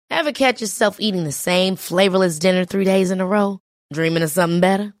Ever catch yourself eating the same flavorless dinner 3 days in a row? Dreaming of something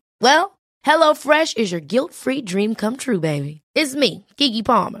better? Well, HelloFresh is your guilt-free dream come true, baby. It's me, Keke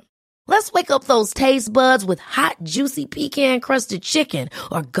Palmer. Let's wake up those taste buds with hot, juicy pecan-crusted chicken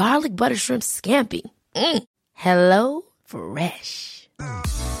or garlic butter shrimp scampi. Hello Fresh.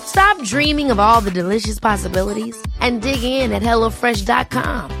 Stop dreaming of all the delicious possibilities and dig in at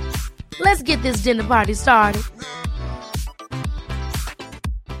HelloFresh.com. Let's get this dinner party started.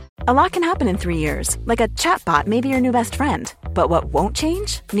 A lot can happen in 3 years, like a chatbot may be your new best friend. But what won't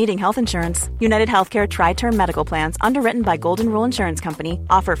change? Needing health insurance. United Healthcare Tri-Term Medical Plans, underwritten by Golden Rule Insurance Company,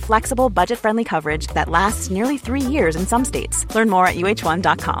 offer flexible, budget-friendly coverage that lasts nearly 3 years in some states. Learn more at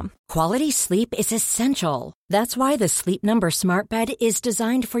uh1.com. Quality sleep is essential. That's why the Sleep Number Smart Bed is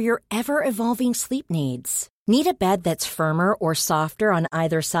designed for your ever-evolving sleep needs. Need a bed that's firmer or softer on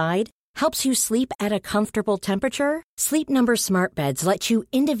either side? Helps you sleep at a comfortable temperature? Sleep Number Smart Beds let you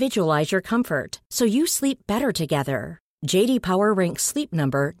individualize your comfort, so you sleep better together. J.D. Power ranks Sleep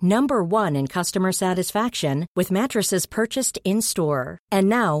Number #1 in customer satisfaction with mattresses purchased in-store. And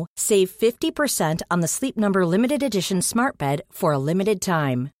now, save 50% on the Sleep Number Limited Edition Smart Bed for a limited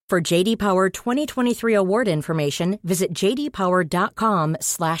time. For J.D. Power 2023 award information, visit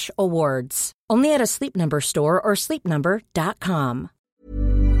jdpower.com/awards. Only at a Sleep Number store or sleepnumber.com.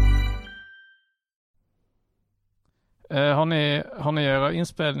 Har ni era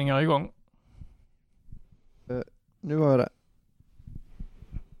inspelningar igång? Nu var det.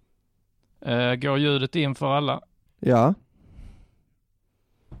 Går ljudet in för alla? Ja.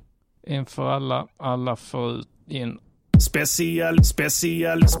 In för alla. Alla får ut in.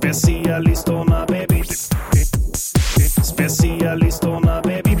 Specialisterna baby. Specialisterna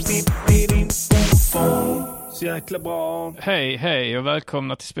baby. Så jäkla bra. Hej och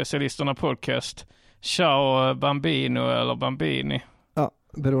välkomna till Specialisterna podcast. Ciao Bambino eller Bambini. Ja,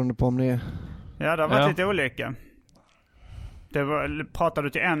 beroende på om ni är... Ja, det har varit lite olika. Pratar du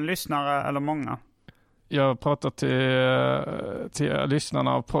till en lyssnare eller många? Jag pratar till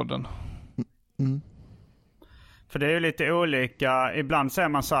lyssnarna av podden. Mm. För det är ju lite olika. Ibland säger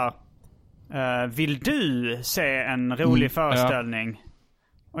man så här: vill du se en rolig föreställning? Ja.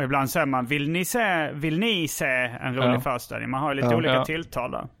 Och ibland säger man, vill ni se en rolig föreställning? Man har ju lite olika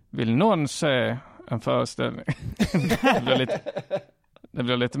tilltal där. Vill någon se en föreställning? Det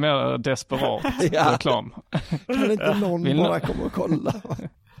blir lite mer desperat reklam. Kan inte någon bara komma och kolla?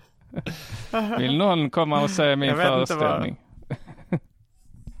 Vill någon komma och se min föreställning?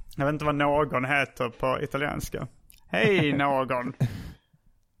 Jag vet inte vad någon heter på italienska. Hej någon.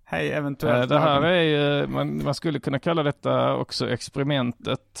 Hej eventuellt. Det här är ju, man skulle kunna kalla detta också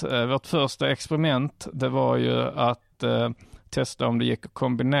experimentet. Vårt första experiment, det var ju att testa om det gick att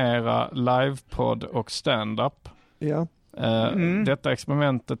kombinera livepodd och stand-up. Ja. Detta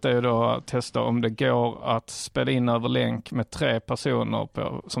experimentet är ju då att testa om det går att spela in över länk med 3 personer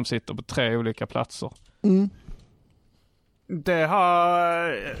som sitter på 3 olika platser. Det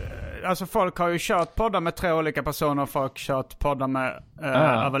har, alltså folk har ju kört poddar med 3 olika personer och folk kört poddar med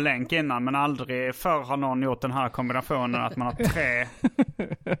över länk innan, men aldrig förr har någon gjort den här kombinationen att man har 3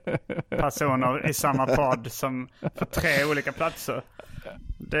 personer i samma podd som för 3 olika platser.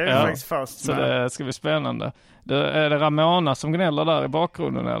 Det är faktiskt först. Så det ska bli spännande. Är det Ramona som gnäller där i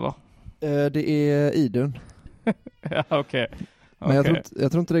bakgrunden eller? Det är Idun. Ja, okej. Men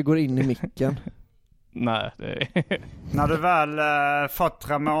jag tror inte det går in i micken. Nej, det är... När du väl fått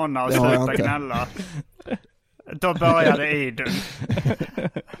Ramona och sluta gnälla, då började Idun.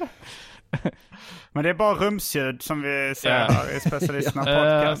 Men det är bara rumsljud som vi ser här i Specialisterna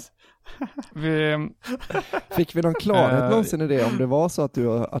podcast. Fick vi någon klarhet någonsin i det, om det var så att du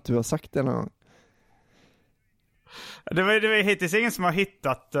har sagt det någon gång? Det var hittills ingen som har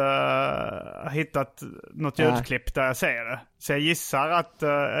hittat något ljudklipp där jag säger det. Så jag gissar att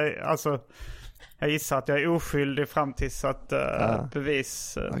jag är oskyldig fram tills att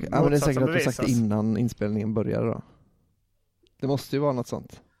bevis okay. Men det är säkert att du sagt innan inspelningen började då. Det måste ju vara något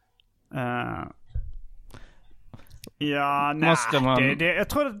sånt. Ja, nej. Jag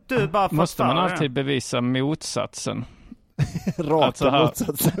tror att du bara får måste man alltid bevisa motsatsen? Raka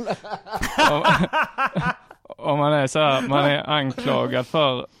motsatsen. Om man är så här, man är anklagad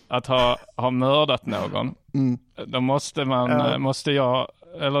för att ha mördat någon, då måste jag,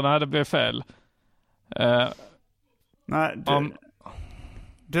 eller nej, det blir fel. Nej,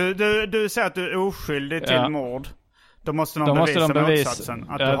 du säger att du är oskyldig till mord. Då måste de bevisa motsatsen,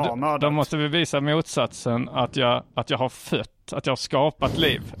 att du har mördat. De måste bevisa motsatsen, att jag har fött, att jag har skapat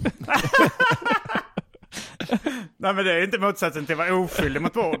liv. Nej, men det är inte motsatsen till att vara oskyldig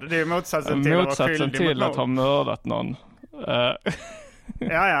mot mord. Det är motsatsen till att vara skyldig mot mord. Motsatsen till att ha mördat någon.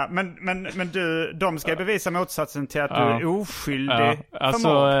 Ja, men de ska bevisa motsatsen till att du är oskyldig. Ja.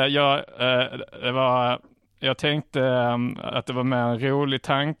 Alltså, jag tänkte att det var mer en rolig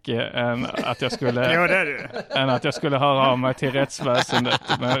tanke än att jag skulle, jo, det är det. än att jag skulle höra av mig till rättsväsendet.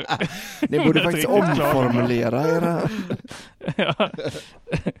 Ni borde faktiskt omformulera era...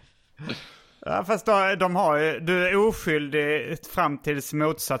 Ja, fast de har ju, du är oskyldig fram tills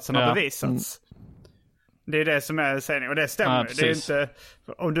motsatsen har bevisats. Det är det som är sägning, och det stämmer. Ja, det är inte,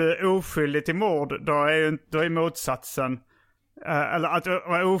 om du är oskyldig till mord, då är motsatsen, eller att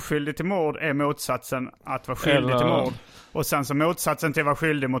vara oskyldig till mord är motsatsen att vara skyldig till mord. Och sen så motsatsen till att vara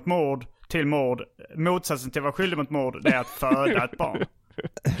skyldig mot mord, till mord, motsatsen till att vara skyldig mot mord, det är att föda ett barn.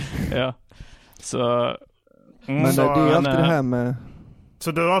 Ja, så... Men det är ju alltid det här med...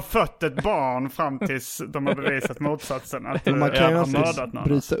 Så du har fött ett barn fram tills de har bevisat motsatsen, att du man kan ju har mördat någon.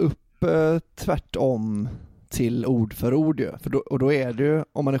 Bryta upp tvärtom till ord för ord ju. Och då är det ju,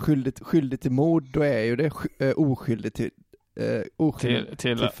 om man är skyldig till mord, då är ju det oskyldig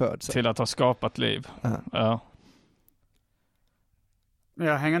till födsel. Till att ha skapat liv. Ja.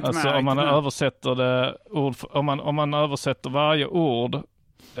 Jag hänger inte alltså, med. Om man översätter det om man översätter varje ord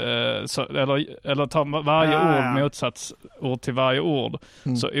eller tar varje ord motsatsord till varje ord,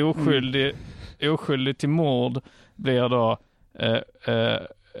 så oskyldig till mord blir då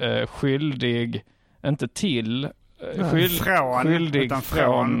skyldig, inte till, skyldig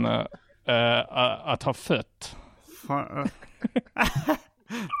från att ha fött.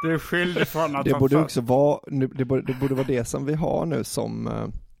 Du är skyldig från att det ha borde fött. Också vara, det borde vara det som vi har nu, som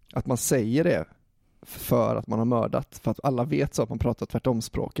att man säger det för att man har mördat, för att alla vet så att man pratar tvärtom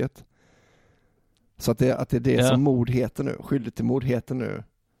språket. Så att det är det som mord heter nu. Skyldig till mord heter nu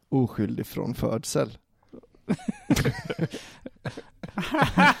oskyldig från födsel.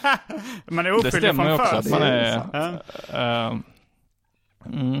 Man är oskyldig från födsel. Man är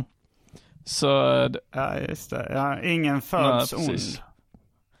så ja, just det. Ja, ingen föds ond.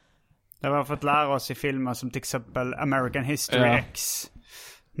 Det har vi fått lära oss i filmer som till exempel American History X.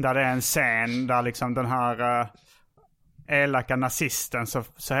 Där det är en scen där liksom den här elaka nazisten så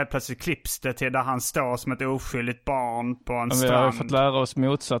helt plötsligt klipps det till där han står som ett oskyldigt barn på en strand. Vi har fått lära oss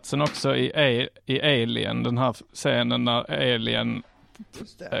motsatsen också i Alien. Den här scenen när Alien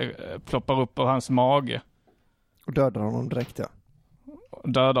ploppar upp ur hans mage. Och dödar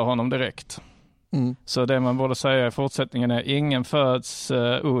honom direkt. Så det man borde säga i fortsättningen är: ingen föds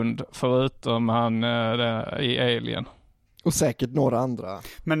ond förutom han i Alien. Och säkert några andra.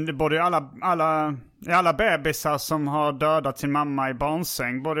 Men det borde ju alla bebisar som har dödat sin mamma i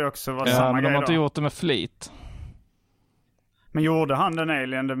barnsäng borde ju också vara samma men grej. De har inte då gjort det med flit. Men gjorde han den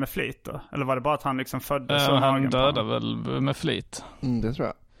Alien det med flit då? Eller var det bara att han liksom föddes? Han dödade väl med flit. Det tror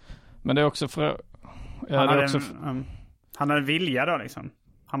jag. Men det är också han hade vilja då liksom.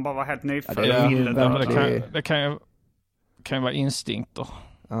 Han bara var helt nyfödd. Det kan ju vara instinkter.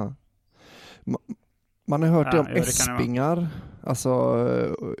 Ja. Man har hört det om äspingar, alltså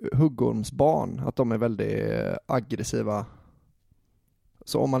huggormsbarn, att de är väldigt aggressiva.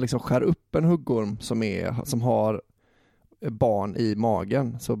 Så om man liksom skär upp en huggorm som har barn i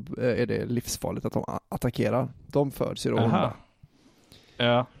magen, så är det livsfarligt att de attackerar. De föds ju då onda.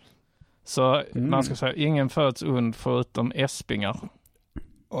 Ja. Så man ska säga, ingen föds ond förutom äspingar.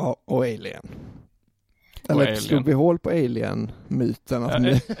 Och Alien. Eller slog vi hål på Alien-myten?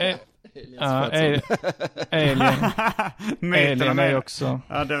 Alien är också...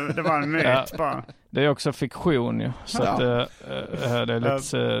 Ja, det var en myt bara. Det är också fiktion ju. Så att det är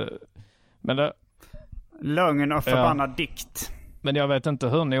lite... Men det... Lögn och förbannad dikt. Men jag vet inte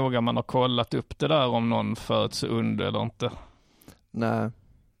hur noga man har kollat upp det där, om någon föds ond eller inte. Nej,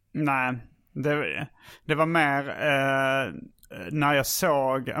 det var mer när jag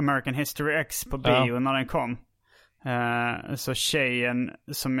såg American History X på bio när den kom. Så tjejen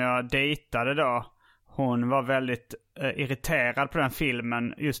som jag dejtade då, hon var väldigt irriterad på den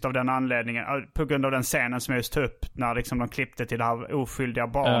filmen just av den anledningen, på grund av den scenen som jag just tog upp när liksom de klippte till det här oskyldiga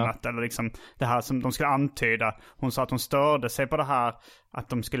barnet, eller liksom det här som de skulle antyda. Hon sa att hon störde sig på det här, att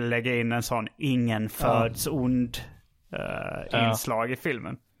de skulle lägga in en sån ingen föds ond inslag i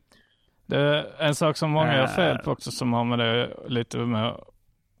filmen. Det är en sak som många gör fel på också, som har med det lite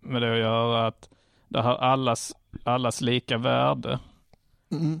med det att göra, att det här allas lika värde.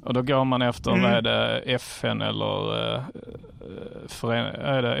 Och då går man efter vad är det, FN eller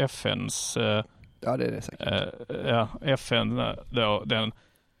är det FNs ja, det är det säkert. FN då, den,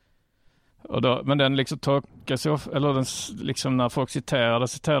 och då, men den liksom tolkas ju, eller den, liksom när folk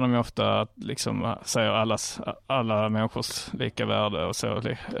citerar de ju ofta att liksom säger alla människors lika värde och så,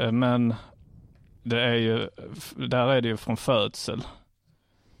 men det är ju, där är det ju från födsel.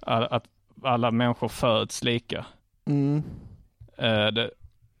 att alla människor föds lika.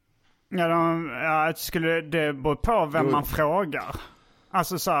 Det beror på vem man frågar.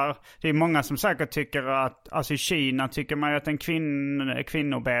 Alltså så här, det är många som säkert tycker att, alltså i Kina tycker man ju att en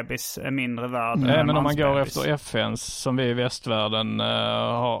kvinnobebis är mindre värd än en men om man går mansbebis. efter FNs, som vi i västvärlden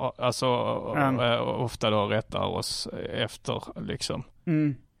har, alltså ofta då rättar oss efter liksom.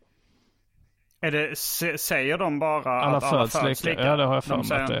 Är det, säger de bara alla att alla föds lika? Ja, det har jag för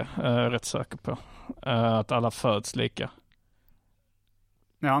mig att det är rätt säker på. Att alla föds lika.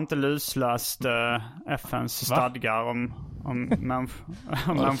 Jag har inte lusläst FNs stadgar om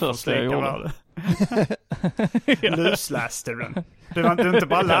människors lika värde. Lusläste den. Du inte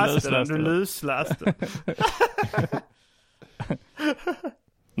bara läste den, du lusläste.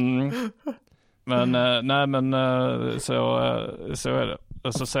 Men så är det.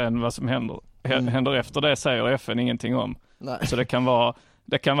 Alltså sen vad som händer efter det säger FN ingenting om. Nej. Så det kan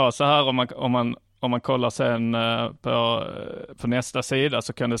vara så här om man kollar sen på nästa sida,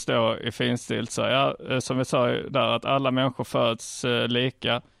 så kan det stå i finstilt så som vi sa där, att alla människor föds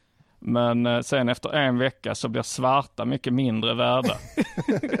lika, men sen efter en vecka så blir svarta mycket mindre värda.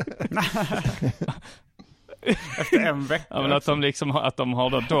 Efter en vecka? Ja, men att de har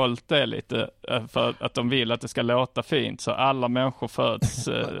då dolt det lite för att de vill att det ska låta fint, så alla människor föds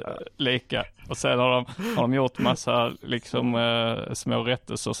lika, och sen har de gjort massa liksom små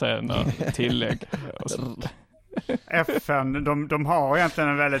rättelser sen tillägg och så. FN, de har egentligen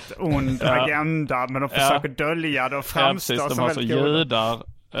en väldigt ond agenda, men de försöker dölja det och framstå som de har väldigt så goda.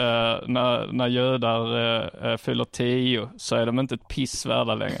 judar, när judar fyller 10 så är de inte ett piss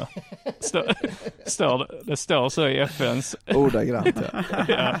värda längre. Det står så i FNs ordagrant.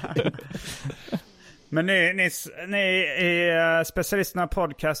 Ja. Men ni i specialisterna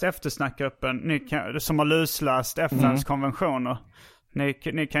podcast eftersnackgruppen, som har lusläst FNs konventioner,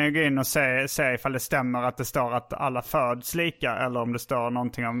 ni kan ju gå in och se ifall det stämmer att det står att alla föds lika, eller om det står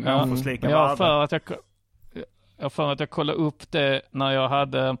någonting om människors lika värde. Jag får att jag kollade upp det när jag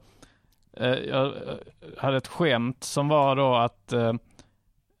hade ett skämt som var då att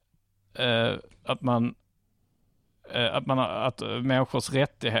människors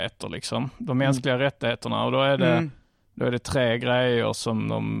rättigheter liksom, de mänskliga rättigheterna, och då är det 3 grejer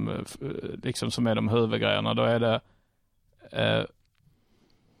som som är de huvudgrejerna. Då är det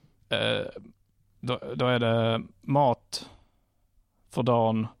då är det mat för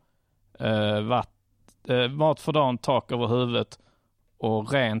dagen, mat för dagen, tak över huvudet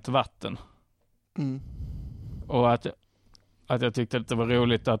och rent vatten. Och att jag tyckte att det var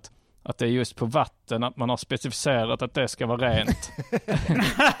roligt att det är just på vatten att man har specificerat att det ska vara rent.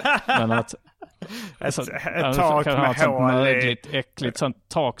 Men att ett tak kan ha med ett sånt hål mögligt, äckligt sånt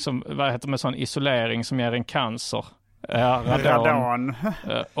tak som, vad heter med sån isolering som ger en cancer. Radon.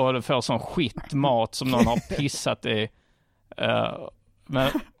 Och det får sån skitmat som någon har pissat i. Men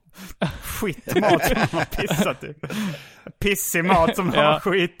skitmat som man har pissat i. Pissig mat som man har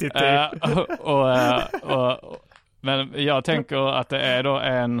skitit i. Men jag tänker att det är då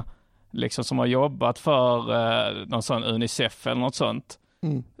en liksom som har jobbat för någon sån UNICEF eller något sånt,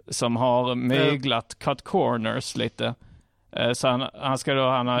 som har myglat cut corners lite. Så han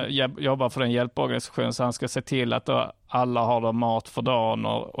har jobbat för den hjälporganisationen, så han ska se till att då alla har då mat för dagen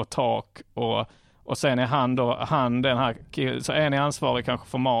och tak, och sen är han den här, så en är ansvarig kanske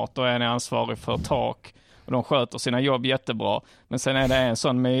för mat och en är ansvarig för tak, och de sköter sina jobb jättebra. Men sen är det en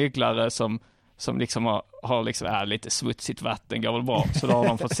sån myglare som liksom har liksom, lite smutsigt vatten går väl bra, så då har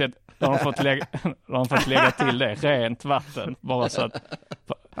de fått lägga till det, rent vatten, bara så att,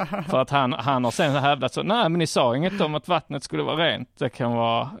 för att han har sen hävdat så, nej men ni sa inget om att vattnet skulle vara rent, det kan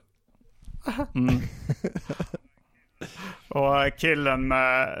vara Och killen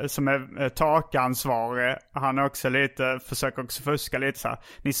som är takansvarig, han är också försöker också fuska lite så här.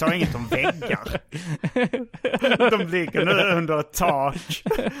 Ni sa inget om väggar. De ligger nu under ett tak,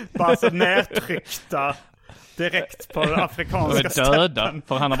 bara så nedtryckta direkt på den afrikanska steppen. De är döda, steppen.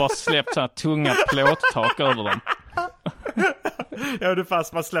 för han har bara släppt sådana tunga plåttak över dem. Ja, det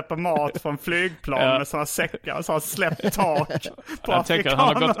fast man släpper mat från flygplan med sådana säckar, så har släppt tak på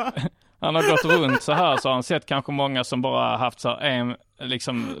afrikanerna. Han har gått runt så här, så har han sett kanske många som bara haft så en,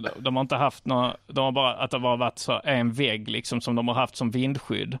 liksom, de har inte haft de har bara, att det bara varit så en vägg liksom, som de har haft som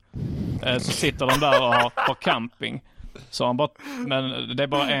vindskydd. Så sitter de där och har camping. Så han bara, men det är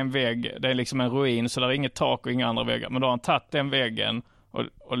bara en vägg, det är liksom en ruin, så där är inget tak och inga andra väggar. Men då har han tagit den väggen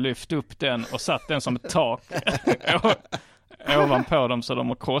och lyft upp den och satt den som ett tak ovanpå dem, så de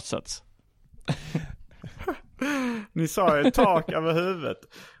har krossats. Ni sa ju tak över huvudet.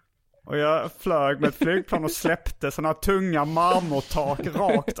 Och jag flög med ett flygplan och släppte sådana tunga marmortak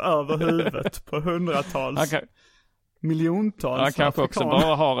rakt över huvudet på hundratals, miljontals. Han kanske också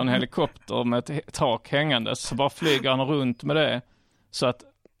bara har en helikopter med ett tak hängande, så bara flyger han runt med det. Så att...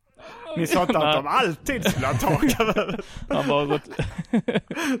 Ni sa inte att de alltid skulle ha tak över huvudet. Han bara gått...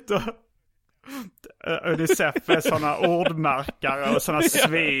 UNICEF är sådana ordmärkare och sådana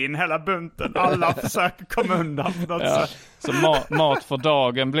svin, hela bunten. Alla försöker komma undan på något sätt. Så mat för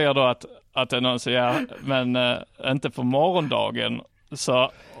dagen blir då att det är någon säger, men inte för morgondagen.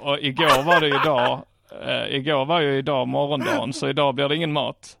 Så, och igår var det idag. Igår var ju idag morgondagen, så idag blir det ingen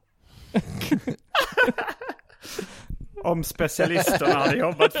mat. Om specialisterna hade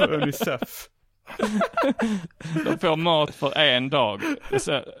jobbat för UNICEF. De får mat för en dag.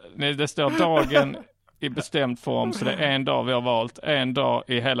 Det står dagen i bestämd form, så det är en dag vi har valt. En dag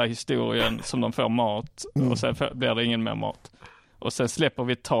i hela historien som de får mat. Och sen blir det ingen mer mat. Och sen släpper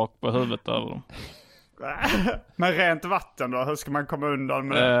vi ett tak på huvudet över dem. Men rent vatten då? Hur ska man komma undan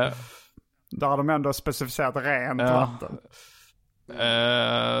med det? Där har de ändå specificerat rent vatten.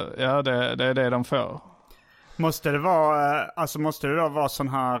 Ja, det är det de får. Måste det då vara sån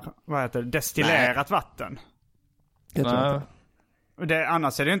här, vad heter det, destillerat vatten? Jag tror inte.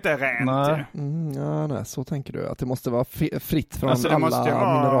 Annars är det inte rent. Nej. Nej, så tänker du. Att det måste vara fritt från alltså, alla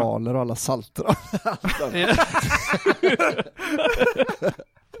mineraler och alla salter.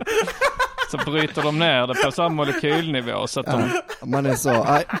 Så bryter de ner det på samma molekylnivå så att man är så...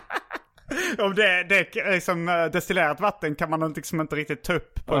 Om det är liksom destillerat vatten kan man liksom inte riktigt ta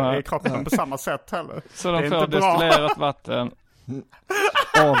upp i kroppen på samma sätt heller. Så de får destillerat vatten.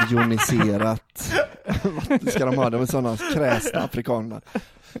 Avjoniserat vatten ska de ha. De är sådana kräsna afrikaner.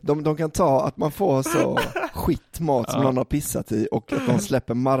 De kan ta att man får så skitmat som någon har pissat i och att de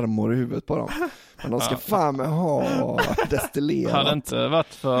släpper marmor i huvudet på dem. Men de ska fan med ha destillerat. Hade inte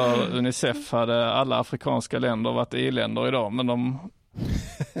varit för UNICEF hade alla afrikanska länder varit i-länder idag, men de...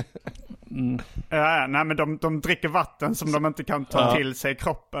 Ja, nej, men de dricker vatten som de inte kan ta till sig i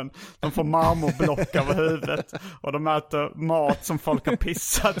kroppen. De får marmorblock över huvudet och de äter mat som folk har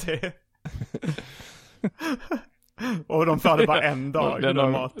pissat i. Och de får det bara en dag.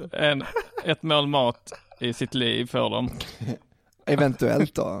 Ett mål mat i sitt liv för dem.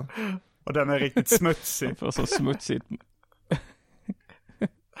 Eventuellt då. Och den är riktigt smutsig. För så smutsigt.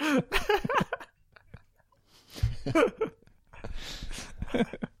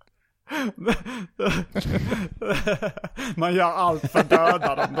 Man gör allt för att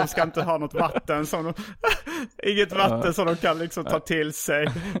döda dem. De ska inte ha något vatten som inget vatten som de kan liksom ta till sig.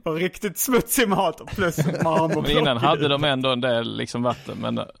 Och riktigt smutsig mat plus marmorblock. Men innan hade de ändå en del liksom vatten,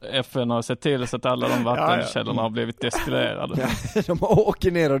 men FN har sett till så att alla de vattenkällorna har blivit destillerade. Ja, de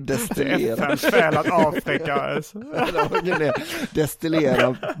åker ner och destillerar. FNs fel att Afrika de åker ner,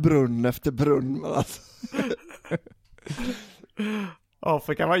 destillerar brunn efter brunn. Alltså.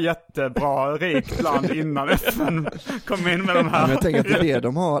 Afrika var jättebra, rikt land innan FN kom in med de här. Men jag tänker att det är det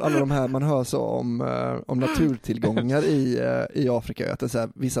de har, alla de här man hör så om naturtillgångar i Afrika. Att det är så här,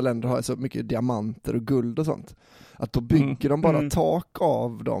 vissa länder har så mycket diamanter och guld och sånt. Att då bygger de bara tak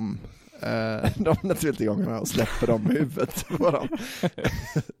av de naturtillgångarna och släpper dem i huvudet på dem.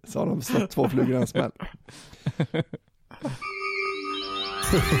 Så har de slått 2 flugor i en smäll.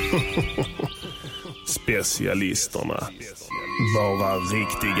 Specialisterna. Bara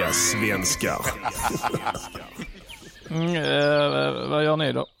riktiga svenskar. Vad gör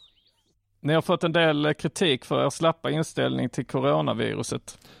ni då? Ni har fått en del kritik för er slappa inställning till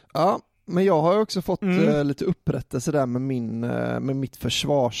coronaviruset. Ja, men jag har också fått lite upprättelse där med mitt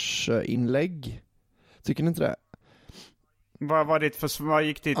försvarsinlägg. Tycker ni inte det? Vad gick ditt försvarsinlägg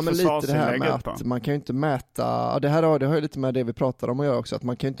ut på? Lite det här med att man kan ju inte mäta, det har ju lite med det vi pratar om att göra också, att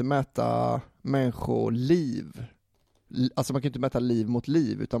man kan ju inte mäta människoliv. Alltså man kan inte mäta liv mot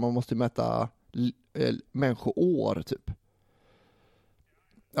liv, utan man måste mäta människoår typ.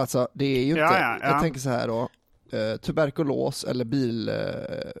 Alltså det är ju inte, jag tänker så här då, tuberkulos eller bil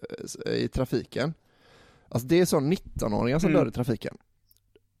i trafiken. Alltså det är så 19-åringar som dör i trafiken.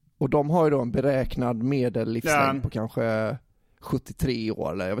 Och de har ju då en beräknad medellivslängd på kanske 73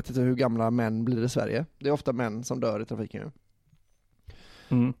 år, eller jag vet inte hur gamla män blir i Sverige. Det är ofta män som dör i trafiken.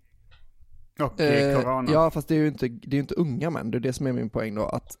 Och corona. Ja, fast det är ju inte unga män. Det är det som är min poäng då.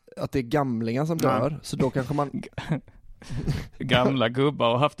 Att det är gamlingar som dör. Så då kanske man... Gamla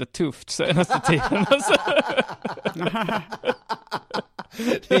gubbar har haft det tufft senaste tiden. Alltså.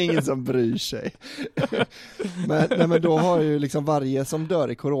 Det är ingen som bryr sig. Men då har ju liksom varje som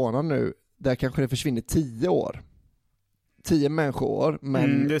dör i corona nu, där kanske det försvinner 10 år. 10 människoår,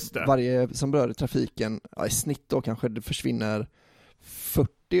 men varje som dör i trafiken, i snitt då kanske det försvinner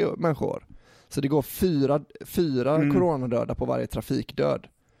 40 40 människor. Så det går fyra coronadöda på varje trafikdöd.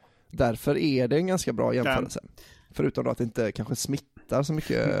 Därför är det en ganska bra jämförelse. Förutom då att det inte kanske smittar så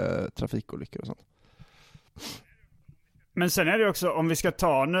mycket trafikolyckor och sånt. Men sen är det också, om vi ska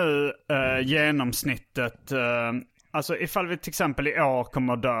ta nu genomsnittet. Alltså ifall vi till exempel i år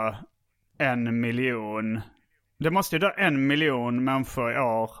kommer att dö 1 miljon. Det måste ju dö 1 miljon människor i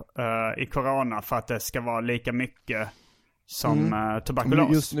år i corona för att det ska vara lika mycket som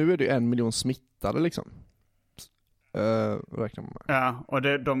tuberkulos. Just nu är det 1 miljon smittade liksom. Räknar man med. Ja, och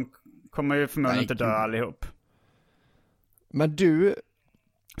de kommer ju förmodligen inte dö allihop. Men du...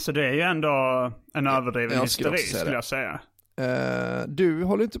 Så det är ju ändå en överdriven hysteri skulle jag säga. Du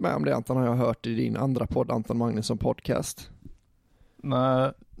håller inte med om det, Anton, har jag hört i din andra podd, Anton Magnusson podcast.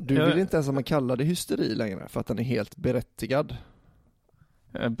 Nej. Du vill inte ens att man kallar det hysteri längre för att den är helt berättigad.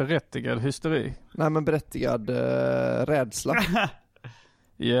 Berättigad hysteri? Nej, men berättigad rädsla.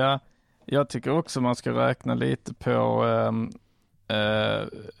 Ja, jag tycker också man ska räkna lite på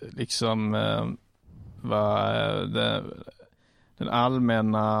liksom vad den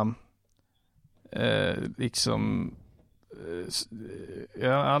allmänna liksom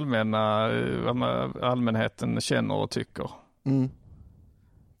allmänheten känner och tycker. Mm.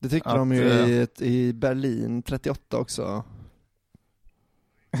 Det tyckte de ju i Berlin 38 också.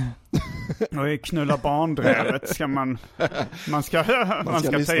 Och i knulla barndrevet ska man ska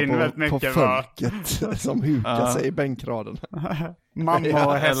ta in väldigt mycket på folket som hukar sig i bänkraden. Mamma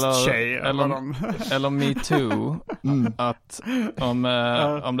och hästtjej eller Me Too. Att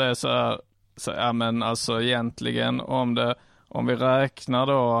om det är så ja, men alltså egentligen om vi räknar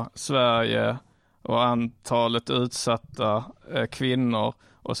då Sverige och antalet utsatta kvinnor,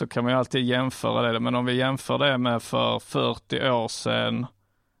 och så kan man ju alltid jämföra det, men om vi jämför det med för 40 år sedan,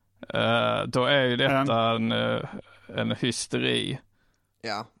 då är ju detta en hysteri.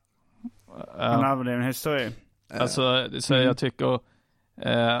 Ja. En hysteri. Alltså, så jag tycker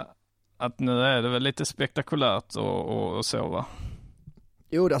att nu är det väl lite spektakulärt och så, va?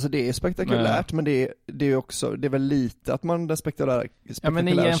 Jo, alltså det är spektakulärt, men det är också, det är väl lite att man den spektakulära men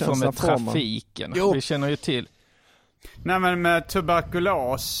i jämför med trafiken, vi känner ju till. Nej, men med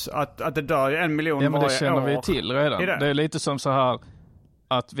tuberkulos, att det dör 1 miljon varje år. Ja, men det känner vi till redan. Det är lite som så här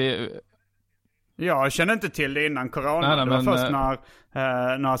att vi... Jag kände inte till det innan corona. Det var först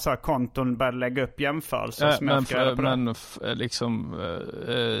när så här konton började lägga upp jämförelser som jag fick reda på det. Men liksom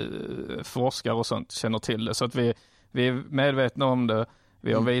forskare och sånt känner till det. Så att vi är medvetna om det.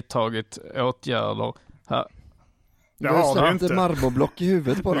 Vi har vidtagit åtgärder här. Det har du inte Marbo-block i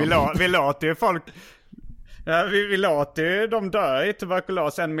huvudet på dem. Vi låter ju folk... Ja, vi låter ju de dö i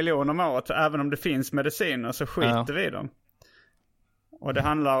tuberkulos 1 miljon om året. Även om det finns mediciner så skiter vi i dem. Och det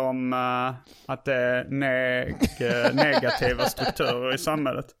handlar om att det är negativa strukturer i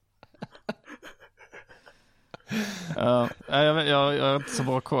samhället. Jag har inte så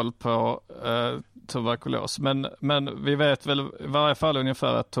bra koll på tuberkulos. Men vi vet väl i varje fall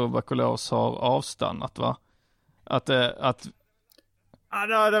ungefär att tuberkulos har avstannat, va? Ja,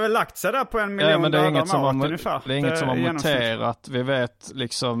 det har väl lagt sig där på 1 miljon men det är inget som har ungefär. Det är inget som har muterat. Vi vet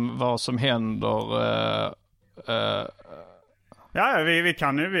liksom vad som händer. Ja,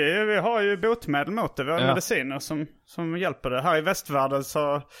 vi har ju botemedel mot det. Vi har mediciner som hjälper det. Här i västvärlden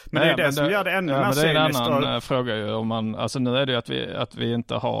så... Men det är det som gör det ännu mer cyniskt. Men det är en annan fråga ju. Om man, alltså nu är det ju att vi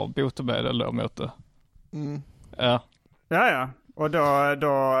inte har botemedel mot det. Mm. Ja. Och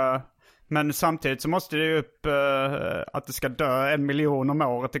då... Men samtidigt så måste det ju upp att det ska dö 1 miljon om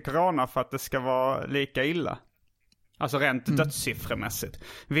året i corona för att det ska vara lika illa. Alltså rent dödssiffremässigt.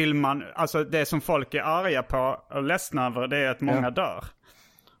 Vill man, alltså det som folk är arga på och ledsna över, det är att många dör.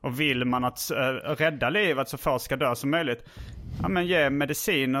 Och vill man att rädda livet så få ska dö som möjligt, ja, men ge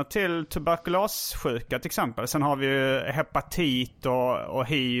mediciner till tuberkulossjuka till exempel. Sen har vi ju hepatit och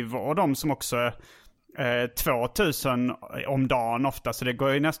hiv och de som också 2000 om dagen ofta, så det går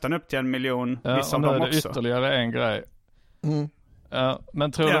ju nästan upp till 1 miljon vissa av dem också. Ja, och nu är det ytterligare en grej.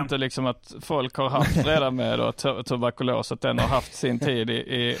 Men tror du inte liksom att folk har haft redan med då, tuberkulos, att den har haft sin tid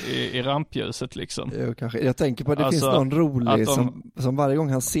i rampljuset liksom? Jo, kanske. Jag tänker på att det finns någon rolig som varje gång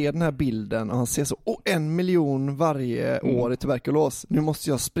han ser den här bilden och han ser så 1 miljon varje år i tuberkulos. Nu måste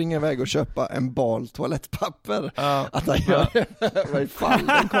jag springa iväg och köpa en bal toalettpapper. Att han gör det. Vad fan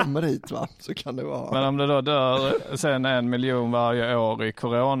den kommer hit, va? Så kan det vara. Men om det då dör sen 1 miljon varje år i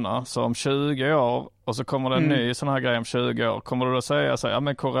corona, så om 20 år och så kommer det en ny sån här grej om 20 år. Kommer du då säga så här, ja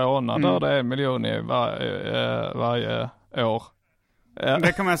men corona dör det 1 miljon i varje år?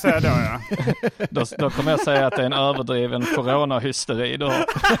 Det kommer jag säga då, ja. Då kommer jag säga att det är en överdriven coronahysteri då.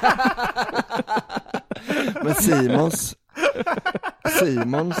 Men Simons,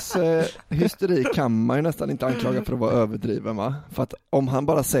 Simons hysteri kan man ju nästan inte anklaga för att vara överdriven, va? För att om han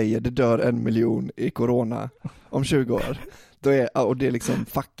bara säger det dör 1 miljon i corona om 20 år, då är, och det är liksom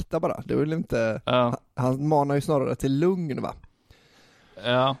fakta bara. Det är väl inte, han manar ju snarare till lugn, va?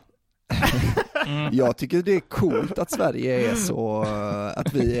 Ja. Jag tycker det är coolt att Sverige är så,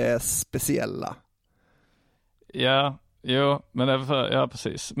 att vi är speciella. Ja, jo, men det är för, ja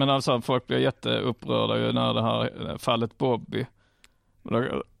precis. Men alltså folk blir jätteupprörda ju när det här fallet Bobby.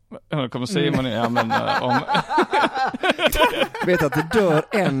 Då kommer Simon in, ja men om... Vet att det dör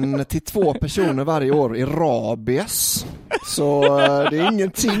 1 till 2 personer varje år i rabies. Så det är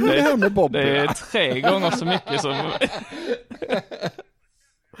ingenting det här med Bobby. Det är 3 gånger så mycket som...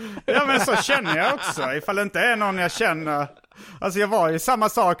 Ja, men så känner jag också. Ifall det inte är någon jag känner. Alltså jag var ju samma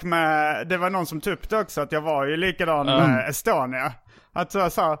sak med, det var någon som tog upp det också, att jag var ju likadan med Estonia. Att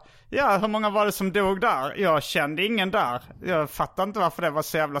jag sa, ja, hur många var det som dog där? Jag kände ingen där. Jag fattar inte varför det var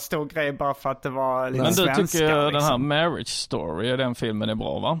så jävla stor grej bara för att det var lite men svenska. Men du tycker liksom. Den här Marriage Story, den filmen är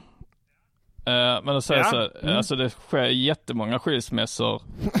bra, va? Men då säger så, alltså det sker jättemånga skilsmässor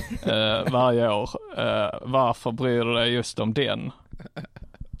varje år. Varför bryr du dig just om den?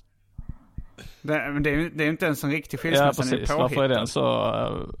 Det är inte ens en riktig skilsmässa. Ja, precis. Varför är den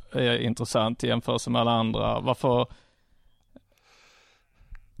så intressant i jämförelse med alla andra? Varför?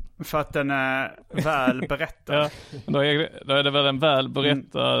 För att den är väl berättad. Ja, då är det väl en väl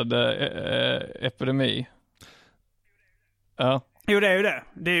berättad epidemi. Ja. Jo, det är ju det.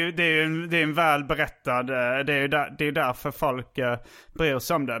 Det är en väl berättad. Det är ju därför folk bryr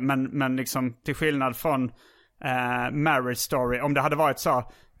sig om det. Men liksom till skillnad från Marriage Story, om det hade varit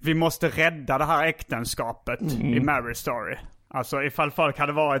så, vi måste rädda det här äktenskapet i Marriage Story. Alltså ifall folk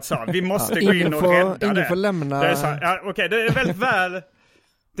hade varit så, vi måste gå in och rädda det. Ingen får lämna... Det är så, okej, det är väldigt väl...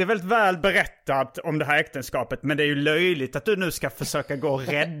 Det är väldigt väl berättat om det här äktenskapet, men det är ju löjligt att du nu ska försöka gå och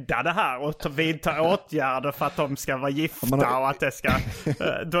rädda det här och vidta åtgärder för att de ska vara gifta och att det ska...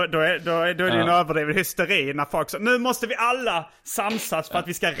 Då är det ju en överdriven hysteri när folk så, nu måste vi alla samsas för att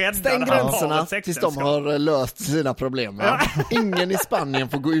vi ska rädda Stäng det här gränserna parets äktenskap. tills de har löst sina problem. Va? Ingen i Spanien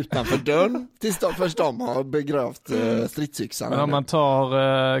får gå utanför dörren först de har begravt stridsyxan. Men om man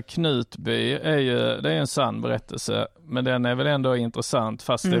tar Knutby, det är en sann berättelse, men den är väl ändå intressant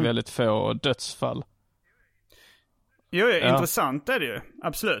fast det är väldigt få dödsfall. Jo, intressant är det ju.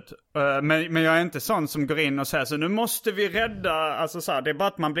 Absolut. Men jag är inte sån som går in och säger så, nu måste vi rädda, alltså så här, det är bara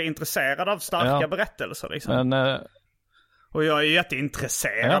att man blir intresserad av starka berättelser liksom. Men, och jag är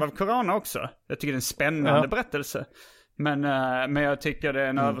jätteintresserad av corona också. Jag tycker det är en spännande berättelse. Men jag tycker det är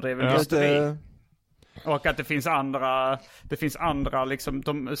en överdriven hysteri. Och att det finns andra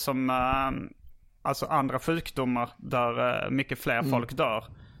liksom, alltså andra sjukdomar där mycket fler folk dör.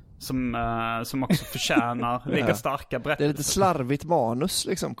 Som också förtjänar lika starka berättelser. Det är lite slarvigt manus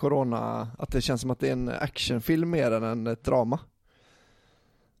liksom, corona. Att det känns som att det är en actionfilm mer än ett drama.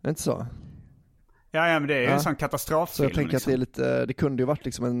 Det är inte så? Ja, men det är ju en sån katastroffilm. Så jag tänker liksom. att det är lite, det kunde ju varit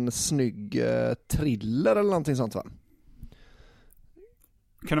liksom en snygg thriller eller någonting sånt, va?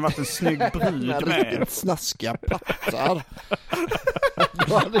 Kunde varit en snygg brud med. Riktigt snaskiga pattar.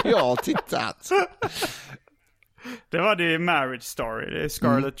 Då hade jag tittat. Det var det i Marriage Story. Det är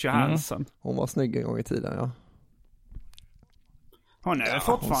Scarlett Johansson. Hon var snygg en gång i tiden, ja. Hon är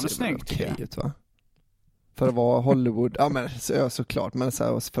fortfarande snygg, tycker jag. Ut, va? För att vara Hollywood. Ja, men såklart. Men så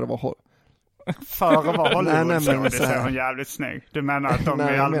här, för att vara Hollywood så är hon jävligt snygg. Du menar att de i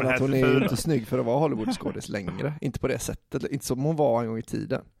allmänhet menar att hon är inte snygg för att vara Hollywood-skådis längre. Inte på det sättet. Inte som hon var en gång i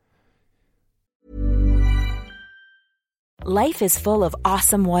tiden. Life is full of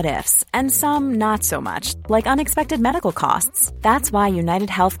awesome what-ifs, and some not so much, like unexpected medical costs. That's why United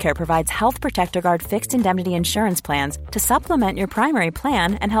Healthcare provides Health Protector Guard fixed indemnity insurance plans to supplement your primary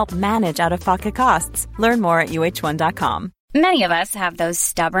plan and help manage out-of-pocket costs. Learn more at uh1.com. Many of us have those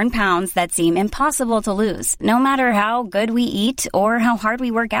stubborn pounds that seem impossible to lose, no matter how good we eat or how hard we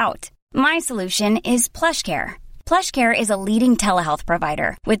work out. My solution is PlushCare. PlushCare is a leading telehealth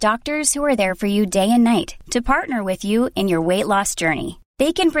provider with doctors who are there for you day and night to partner with you in your weight loss journey.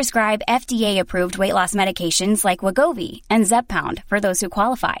 They can prescribe FDA-approved weight loss medications like Wegovy and Zepbound for those who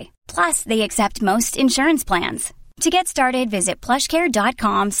qualify. Plus, they accept most insurance plans. To get started, visit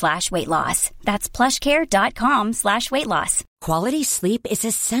plushcare.com/weightloss. That's plushcare.com/weightloss. Quality sleep is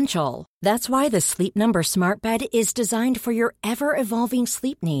essential. That's why the Sleep Number Smart Bed is designed for your ever-evolving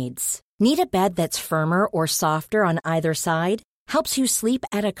sleep needs. Need a bed that's firmer or softer on either side? Helps you sleep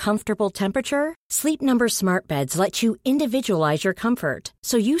at a comfortable temperature? Sleep Number Smart Beds let you individualize your comfort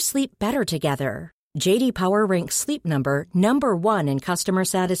so you sleep better together. JD Power ranks Sleep Number number 1 in customer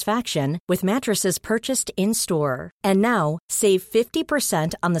satisfaction with mattresses purchased in-store. And now, save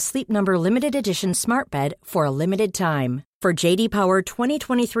 50% on the Sleep Number Limited Edition Smart Bed for a limited time. For JD Power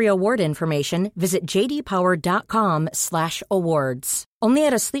 2023 award information, visit jdpower.com/awards. Only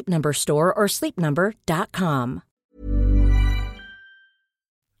at a Sleep Number store or sleepnumber.com.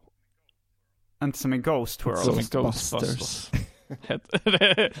 Inte som i Ghost World. Som i Ghostbusters.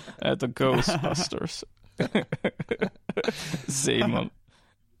 Det heter Ghostbusters. Simon.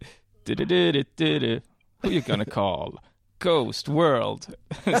 Who you gonna call? Ghost World.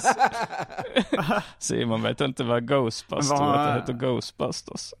 Simon vet inte vad Ghostbusters det heter.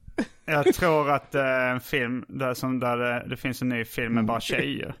 Ghostbusters. Jag tror att en film där det finns en ny film med bara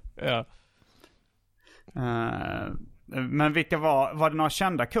tjejer. Ja. Men vilka var det några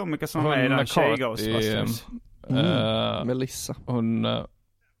kända komiker som var med i den tjej Ghostbusters? Melissa. Hon...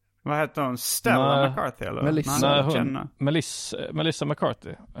 vad heter hon? Stella McCarthy eller? Melissa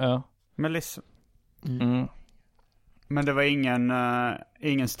McCarthy. Ja. Melissa. Men det var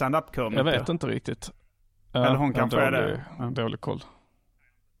ingen stand-up komiker. Jag vet inte riktigt. Eller hon kanske är det. Dålig koll.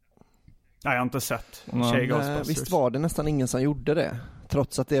 Nej, jag har inte sett tjej Ghostbusters. Visst var det nästan ingen som gjorde det?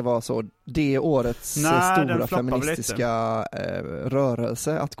 Trots att det var så det årets stora feministiska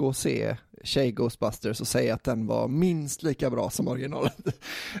rörelse att gå och se tjej Ghostbusters och säga att den var minst lika bra som originalet.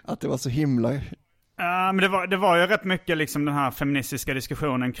 Att det var så himla... Men det var ju rätt mycket liksom den här feministiska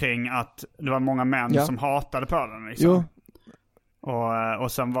diskussionen kring att det var många män som hatade på den liksom.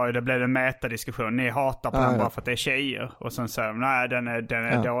 Och sen blev det en metadiskussion. Ni hatar på den bara för att det är tjejer. Och sen säger nej, den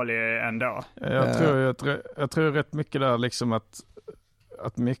är dålig ändå. Jag tror rätt mycket där liksom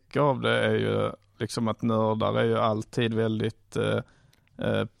att mycket av det är ju liksom att nördar är ju alltid väldigt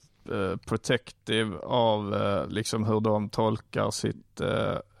protective av liksom hur de tolkar sitt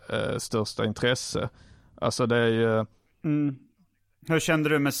största intresse. Alltså det är ju... Hur kände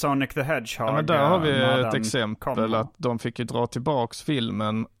du med Sonic the Hedgehog? Ja, men där har vi ett exempel att de fick ju dra tillbaks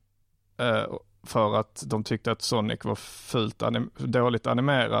filmen för att de tyckte att Sonic var dåligt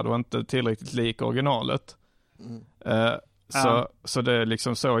animerad och inte tillräckligt lik originalet. Så det är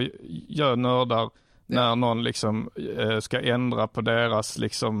liksom så gör nördar när någon liksom ska ändra på deras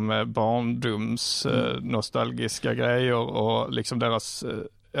liksom barndoms nostalgiska grejer och liksom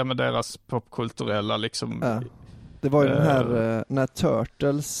deras popkulturella liksom. Det var ju den här när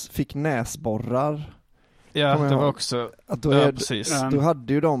Turtles fick näsborrar. Ja, det var också att precis. Då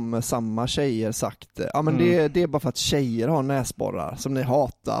hade ju de samma tjejer sagt men det är bara för att tjejer har näsborrar som ni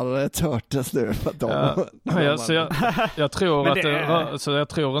hatar Turtles nu för att jag tror jag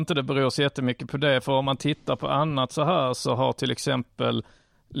tror inte det beror så jättemycket på det, för om man tittar på annat så här så har till exempel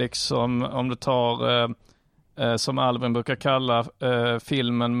liksom om du tar som Alvin brukar kalla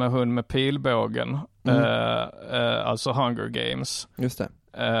filmen med hund med pilbågen alltså Hunger Games. Just det.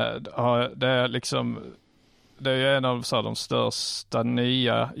 Det är liksom det är ju en av de största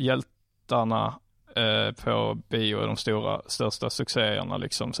nya hjältarna på bio, de största succéerna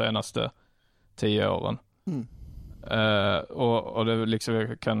liksom senaste 10 åren. Och det liksom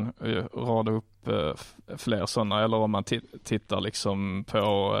jag kan rada upp fler sådana, eller om man tittar liksom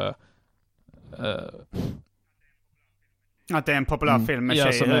på att det är en populär film med tjejer.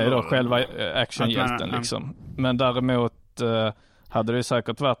 Ja, som är då själva actionhjälten liksom. Men däremot hade det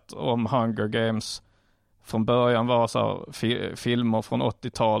säkert varit om Hunger Games från början var så här, filmer från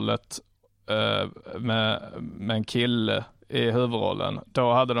 80-talet med en kille i huvudrollen.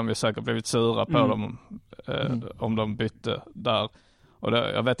 Då hade de ju säkert blivit sura på dem om de bytte där. Och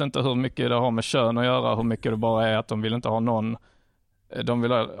jag vet inte hur mycket det har med kön att göra, hur mycket det bara är att de vill inte ha någon, de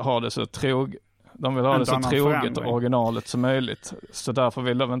vill ha det så troget originalet som möjligt. Så därför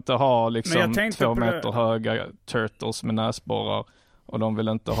vill de inte ha liksom 2 meter höga turtles med näsborrar, och de vill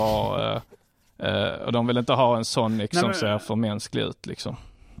inte ha en Sonic som ser för mänsklig ut liksom.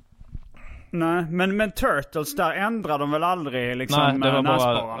 Nej, men Turtles där ändrar de väl aldrig liksom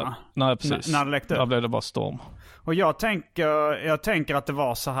näsborrarna? Nej, precis. När det läckte upp. Där blev det bara storm. Och jag tänker att det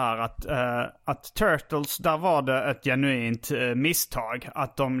var så här att Turtles, där var det ett genuint misstag.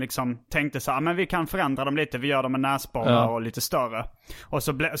 Att de liksom tänkte så här, men vi kan förändra dem lite, vi gör dem med näsborrar och lite större. Och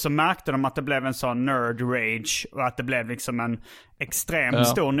så märkte de att det blev en sån nerd rage och att det blev liksom en extremt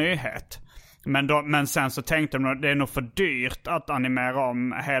stor nyhet. Men sen så tänkte de att det är nog för dyrt att animera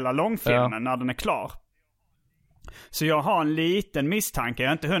om hela långfilmen när den är klar. Så jag har en liten misstanke, jag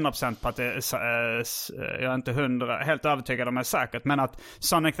är inte 100% på att jag är inte helt övertygad om det säkert, men att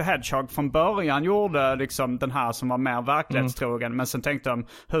Sonic the Hedgehog från början gjorde liksom den här som var mer verklighetstrogen, men sen tänkte de,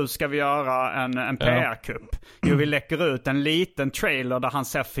 hur ska vi göra en PR-kupp? Jo, vi läcker ut en liten trailer där han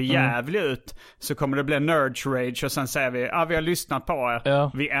ser för jävlig ut, så kommer det bli Nerd Rage och sen säger vi, vi har lyssnat på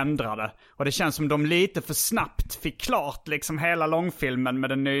er, vi ändrade. Och det känns som de lite för snabbt fick klart liksom hela långfilmen med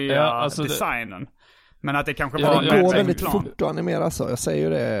den nya designen. Men att det kanske var det går väldigt fort att animera så. Jag säger ju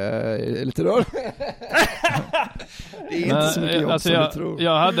det lite då. Det är inte så mycket jobb som du tror.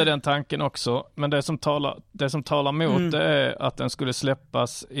 Jag hade den tanken också. Men det som talar mot det är att den skulle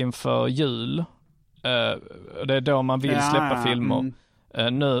släppas inför jul. Det är då man vill släppa filmer.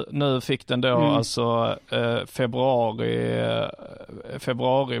 Nu fick den då alltså februari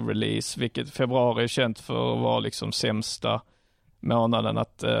release. Vilket februari är känt för att vara liksom sämsta månaden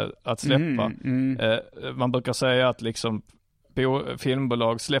att släppa. Man brukar säga att liksom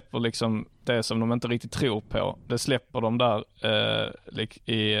filmbolag släpper liksom det som de inte riktigt tror på. Det släpper de där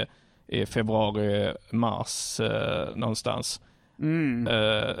i februari, mars någonstans.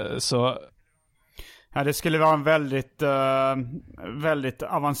 Så ja, det skulle vara en väldigt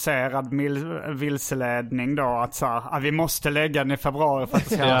avancerad vilseledning då, att så vi måste lägga den i februari för att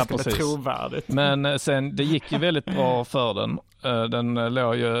det ska bli trovärdigt. Men sen, det gick ju väldigt bra för den.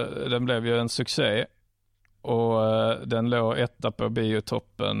 Den blev ju en succé och den låg etta på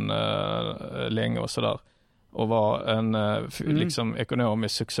biotoppen länge och sådär. Och var en liksom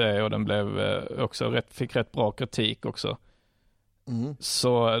ekonomisk succé, och den blev också fick rätt bra kritik också.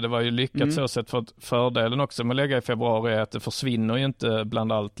 Så det var ju lyckat så sett, för att fördelen också med att lägga i februari är att det försvinner ju inte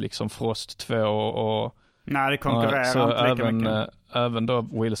bland allt liksom Frost 2 och nej, det konkurrerar så inte lika mycket. Även då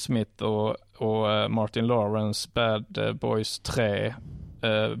Will Smith och Martin Lawrence Bad Boys 3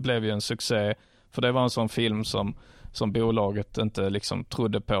 blev ju en succé, för det var en sån film som bolaget inte liksom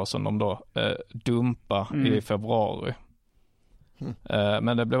trodde på, som de då dumpa i februari.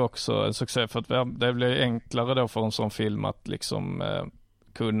 Men det blev också en succé, för att det blev enklare då för en sån film att liksom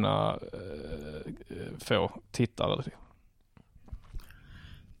kunna få tittare.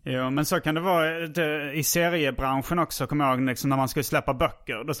 Jo, men så kan det vara i seriebranschen också. Kommer jag ihåg liksom, när man skulle släppa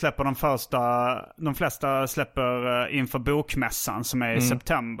böcker, då släpper de flesta släpper inför bokmässan som är i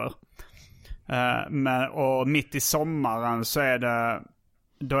september. Och mitt i sommaren så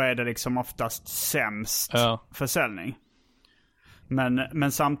är det liksom oftast sämst försäljning.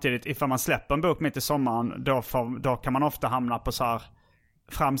 Men samtidigt, ifall man släpper en bok mitt i sommaren, då kan man ofta hamna på så här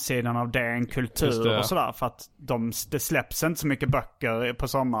framsidan av DN Kultur och sådär. För att det släpps inte så mycket böcker på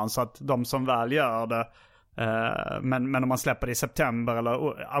sommaren, så att de som väl gör det, men om man släpper det i september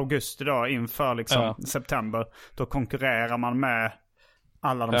eller augusti då, inför liksom september, då konkurrerar man med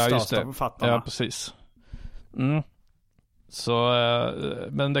alla de största författarna. Ja, precis. Så,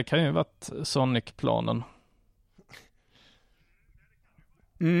 men det kan ju varit Sonic-planen.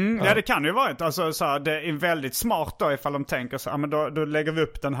 Ja, det kan ju vara alltså, så här, det är väldigt smart då ifall de tänker så, men då lägger vi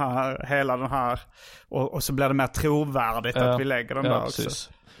upp hela den här och så blir det mer trovärdigt att vi lägger den där precis.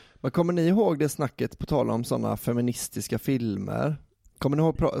 också. Men kommer ni ihåg det snacket, på tal om sådana feministiska filmer? Kommer ni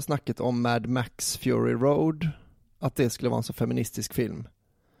ihåg snacket om Mad Max Fury Road? Att det skulle vara en så feministisk film.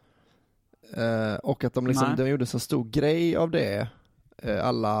 Och att de gjorde så stor grej av det.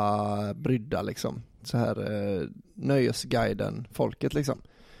 Alla brydda liksom. Så här nöjesguiden folket liksom.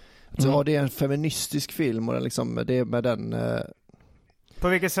 Så det är en feministisk film, och den liksom, det är med den På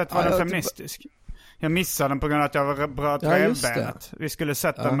vilket sätt var den feministisk? Jag missade den på grund av att jag bröt revbenet. Vi skulle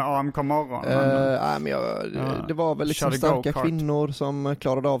sätta den med AMK morgon. Det var väl liksom starka kvinnor som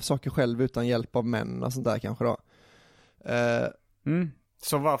klarade av saker själv utan hjälp av män och sånt där kanske då.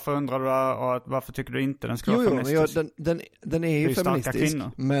 Så varför undrar du, varför tycker du inte den ska vara feministisk? Den är ju feministisk,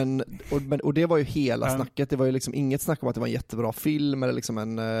 men det var ju hela snacket. Det var ju liksom inget snack om att det var en jättebra film eller liksom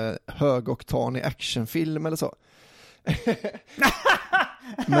en högoktanig actionfilm eller så.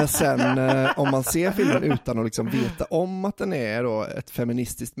 Men sen om man ser filmen utan att liksom veta om att den är då ett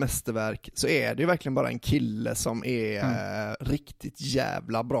feministiskt mästerverk, så är det ju verkligen bara en kille som är riktigt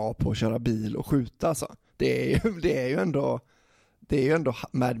jävla bra på att köra bil och skjuta alltså. Det är ju ändå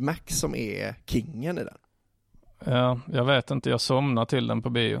Mad Max som är kingen i den. Ja, jag vet inte, jag somnade till den på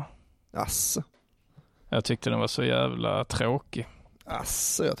bio. Asså. Jag tyckte den var så jävla tråkig.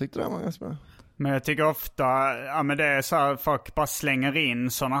 Asså, jag tyckte den var ganska bra. Men jag tycker ofta, men det är så här, folk bara slänger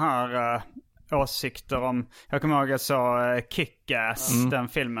in såna här åsikter om, jag kommer ihåg att jag så Kick-Ass, den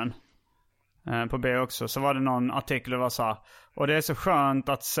filmen på bio också, så var det någon artikel det var så här, och det är så skönt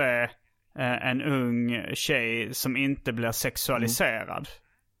att se en ung tjej som inte blir sexualiserad.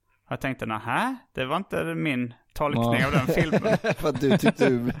 Jag tänkte, nähä, det var inte min tolkning av den filmen. För att du tyckte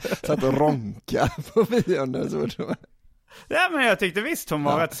du satt och ronka på videon. Ja, men jag tyckte visst hon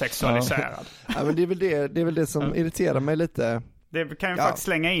var rätt sexualiserad. Ja, men det är väl det som irriterar mig lite. Det kan ju faktiskt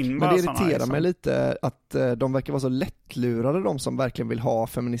slänga in. Men det irriterar mig lite att de verkar vara så lättlurade, de som verkligen vill ha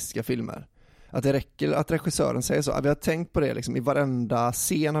feministiska filmer. Att det räcker att regissören säger så. Vi har tänkt på det liksom, i varenda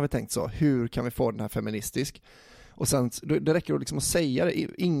scen har vi tänkt så. Hur kan vi få den här feministisk? Och sen, det räcker liksom att säga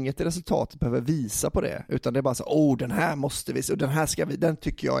det. Inget i resultatet behöver visa på det. Utan det är bara så, den här måste vi se. Och den här ska vi, den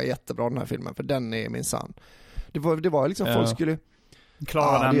tycker jag är jättebra, den här filmen. För den är min sann. Det var liksom, folk skulle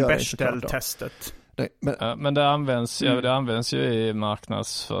klara den Bechdel-testet. Men det används ju i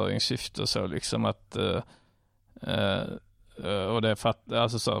marknadsföringssyfte så liksom att och det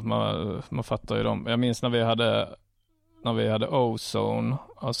alltså så att man fattar ju dem. Jag minns när vi hade Ozone,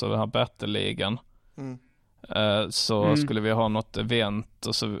 alltså den här Battle-ligan. Så skulle vi ha något event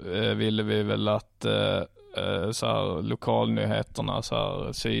och så ville vi väl att så här lokalnyheterna, så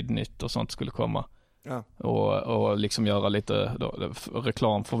här Sydnytt och sånt skulle komma. Ja. Och liksom göra lite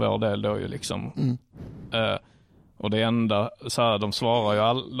reklam för vår del då ju liksom. Och det enda så här,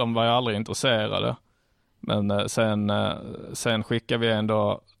 de var ju aldrig intresserade. Men sen skickade vi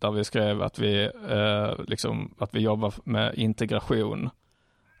ändå där vi skrev att vi liksom att vi jobbar med integration.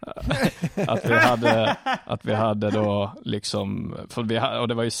 att vi hade då liksom, och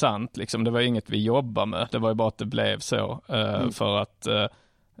det var ju sant liksom, det var inget vi jobbade med, det var ju bara att det blev så för att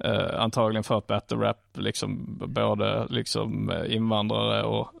antagligen för att battle rap liksom både liksom invandrare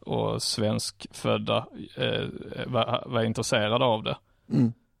och svenskfödda var intresserade av det.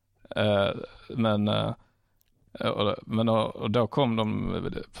 Men då kom de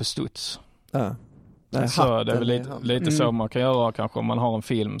på studs. Så det är väl lite så man kan göra kanske om man har en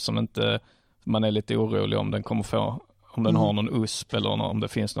film som inte man är lite orolig om den kommer få, om den har någon USP eller om det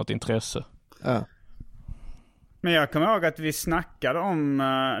finns något intresse. Men jag kommer ihåg att vi snackade om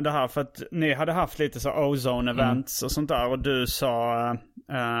det här för att ni hade haft lite så ozone-events och sånt där, och du sa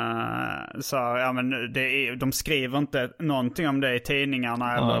ja men de skriver inte någonting om det i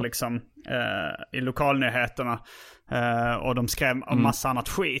tidningarna eller liksom i lokalnyheterna, och de skrev en massa annat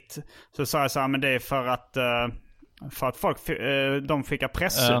skit. Så sa jag så här, men det är för att folk de fick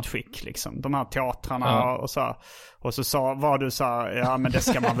pressutskick liksom, de här teatrarna och så var du så här, ja men det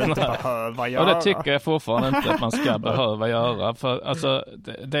ska man väl inte behöva göra. Och det tycker jag fortfarande inte att man ska behöva göra, för alltså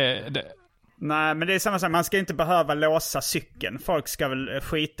det. Nej, men det är samma sak, man ska inte behöva låsa cykeln. Folk ska väl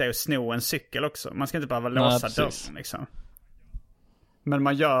skita i att sno en cykel också. Man ska inte behöva låsa dörren liksom. Men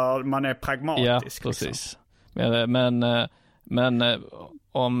man är pragmatisk. Ja, precis. Liksom. Men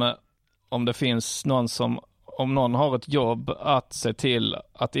om det finns någon om någon har ett jobb att se till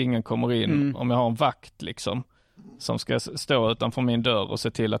att ingen kommer in, om jag har en vakt liksom som ska stå utanför min dörr och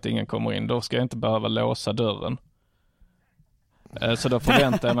se till att ingen kommer in, då ska jag inte behöva låsa dörren. Så då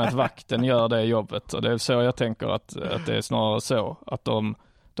förväntar jag mig att vakten gör det jobbet, och det är så jag tänker att det är snarare så att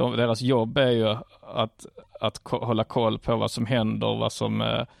deras jobb är ju att hålla koll på vad som händer, vad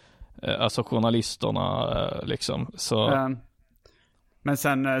som alltså journalisterna liksom så. Men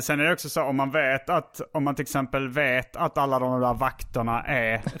sen är det också så, om man till exempel vet att alla de där vakterna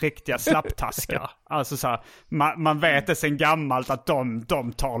är riktiga slapptaskar. Alltså så här, man vet det sen gammalt att de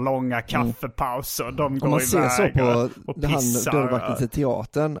tar långa kaffepauser. De går man iväg ser så på och pissar. Dörrvakten till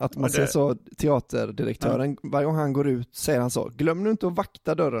teatern, att man ser så teaterdirektören, varje gång han går ut säger han så, glöm nu inte att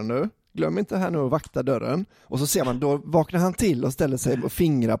vakta dörren nu. Glöm inte här nu att vakta dörren. Och så ser man, då vaknar han till och ställer sig och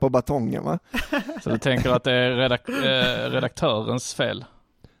fingrar på batongen, va? Så du tänker att det är redaktörens fel?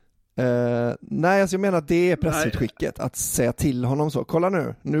 Nej, alltså jag menar att det är pressutskicket. Att säga till honom så, kolla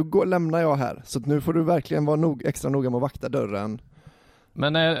nu lämnar jag här. Så nu får du verkligen vara extra noga med att vakta dörren.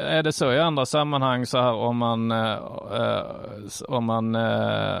 Men är det så i andra sammanhang så här,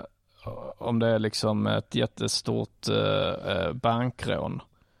 om det är liksom ett jättestort bankrån,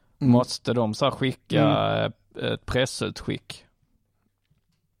 måste de så här skicka ett pressutskick?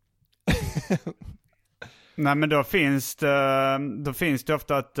 Nej, men då finns det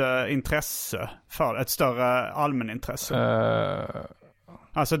ofta ett intresse för ett större allmänintresse.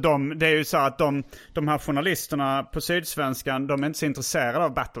 Alltså det är ju så att de här journalisterna på Sydsvenskan, de är inte så intresserade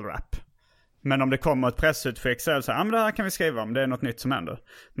av battle rap. Men om det kommer ett pressutskick så är det så här, men det här kan vi skriva om, det är något nytt som händer.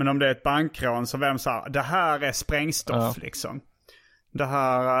 Men om det är ett bankrån så vem sa, det här är sprängstoff liksom. Det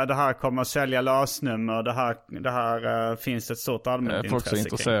här kommer att sälja lösnummer. Det här finns ett stort allmänt intresse. Folk är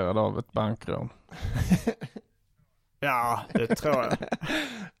intresserade av ett bankrån. Ja, det tror jag.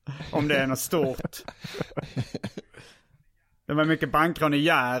 Om det är något stort. Det var mycket bankrån i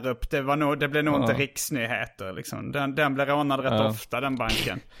Hjärup. Det blev nog inte riksnyheter. Liksom. Den blev rånad rätt ofta, den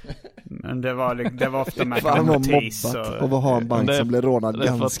banken. Men det var ofta med en notis. Och ha en bank som blev rånad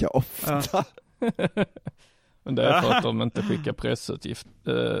ganska ofta. Men det är för att de inte skickar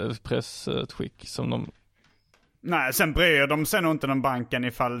pressutskick som de... Nej, sen bryr de sig nog inte om banken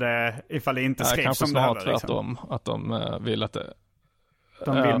ifall det inte skrivs kanske som det här. Kanske snart tvärtom, att de vill att det...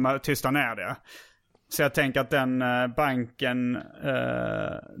 De vill tysta ner det. Så jag tänker att den banken,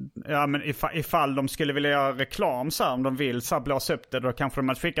 men ifall de skulle vilja göra reklam så här, om de vill så här, blåsa upp det, då kanske de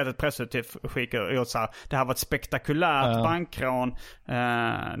hade skickat ett pressutskick och gjort så här: det här var ett spektakulärt bankrån,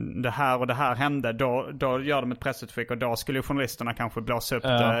 det här hände, då gör de ett pressutskick och då skulle journalisterna kanske blåsa upp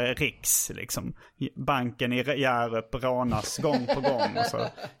det riks liksom. Banken i Hjärup rånas gång på gång och så.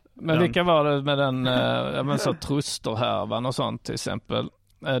 Men vilka var det med den så trusterhärvan och sånt till exempel?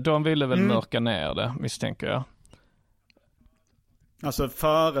 De ville väl mörka ner det, misstänker jag. Alltså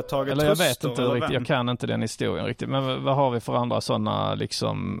företaget eller jag vet inte riktigt, jag kan inte den historien riktigt. Men vad har vi för andra sådana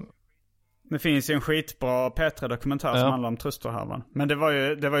liksom... Det finns ju en skitbra P3-dokumentär som handlar om trusterhärvan. Men det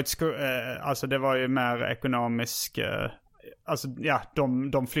var ju mer ekonomisk...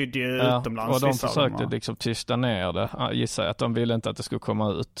 de flydde ju utomlands. Och de försökte liksom tysta ner det. Gissar att de ville inte att det skulle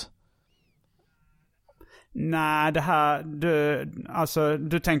komma ut. Nej, det här...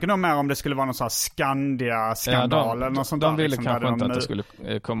 Du tänker nog mer om det skulle vara någon sån här Skandia-skandal eller något sånt där. De ville liksom, kanske inte att det skulle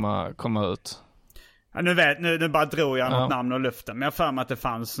komma ut. Ja, nu bara drog jag något namn ur luften. Men jag för mig att det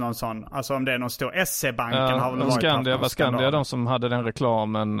fanns någon sån... Alltså om det är någon stor SC-banken har väl varit Skandia, de som hade den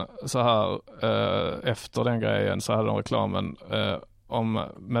reklamen så här efter den grejen, så hade de reklamen om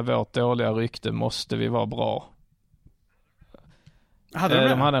med vårt dåliga rykte måste vi vara bra.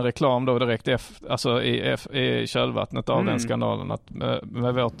 De hade en reklam då direkt efter, i kölvattnet av den skandalen, att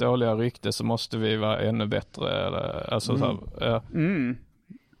med vårt dåliga rykte så måste vi vara ännu bättre. Eller, så här,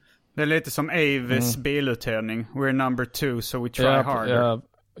 Det är lite som Avis biluthyrning. We're number 2 so we try harder. Ja,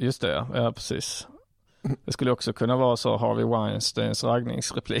 just det. Ja, precis. Det skulle också kunna vara så Harvey Weinsteins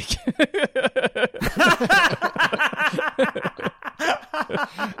raggningsreplik.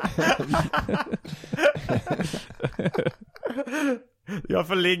 Jag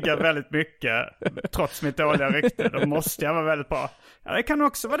får ligga väldigt mycket trots mitt dåliga rykte. Då måste jag vara väldigt bra. Ja, det kan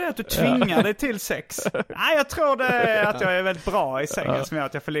också vara det att du tvingar dig till sex. Nej, jag tror det är att jag är väldigt bra i sängen som gör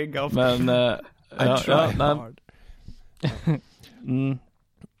att jag får ligga upp. Men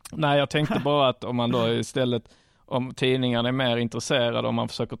nej, jag tänkte bara att om man då istället, om tidningarna är mer intresserade, om man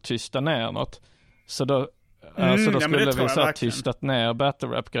försöker tysta ner något, så då skulle vi så här tystat ner battle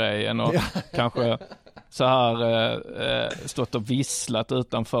rap-grejen och kanske så här stått och visslat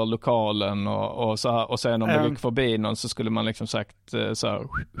utanför lokalen och så här, och sen om det gick förbi någon så skulle man liksom sagt så här: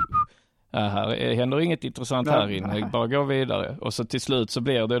 här händer inget intressant här inne, bara gå vidare. Och så till slut så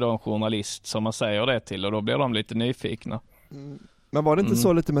blir det då en journalist som man säger det till, och då blir de lite nyfikna. Men var det inte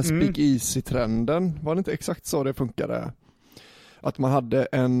så lite med Speak Easy-trenden? Var det inte exakt så det funkade? Att man hade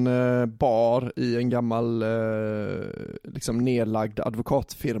en bar i en gammal liksom nedlagd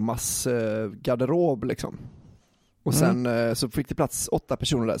advokatfirmas garderob liksom. Och sen så fick det plats 8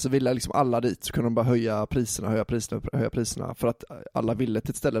 personer där, så ville liksom alla dit, så kunde de bara höja priserna för att alla ville till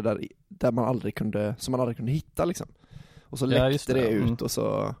ett ställe där man aldrig kunde hitta liksom. Och så läckte det ut och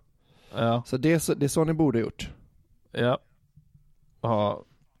så så det är så ni borde gjort. Ja.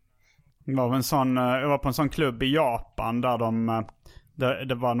 Jag var på en sån klubb i Japan där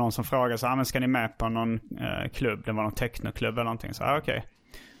det var någon som frågade så här: men ska ni med på någon klubb? Det var någon technoklubb eller någonting. Så okej.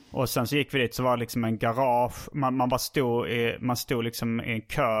 Och sen så gick vi dit, så var det liksom en garage. Man bara stod liksom i en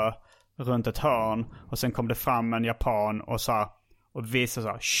kö runt ett hörn, och sen kom det fram en japan och visade så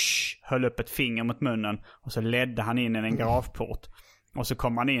här, höll upp ett finger mot munnen, och så ledde han in i en garageport. Och så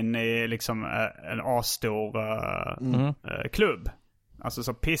kom han in i liksom en asstor klubb. Alltså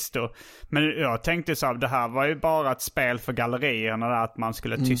så pisto. Men jag tänkte så här, det här var ju bara ett spel för gallerierna där, att man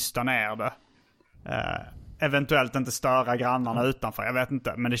skulle tysta ner det. Eventuellt inte störa grannarna utanför, jag vet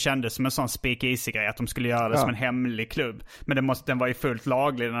inte. Men det kändes som en sån speak easy-grej, att de skulle göra det som en hemlig klubb. Men den var ju fullt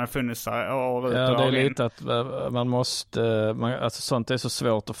laglig när det funnits år ut och det är år in. lite att man måste, alltså sånt är så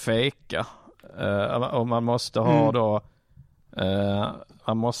svårt att fejka. Och man måste ha då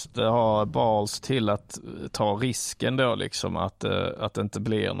man måste ha balls till att ta risken då liksom, att det inte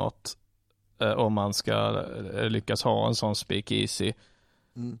blir något om man ska lyckas ha en sån speak easy.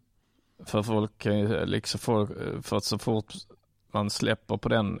 För folk liksom för att så fort man släpper på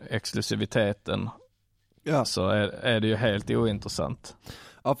den exklusiviteten så är det ju helt ointressant.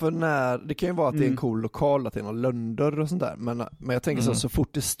 Ja, för det kan ju vara att det är en cool lokal, att det är någon lönndörr och sånt där, men jag tänker så fort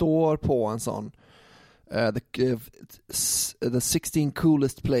det står på en sån the 16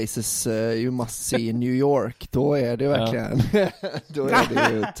 coolest places you must see in New York. Då är det verkligen då är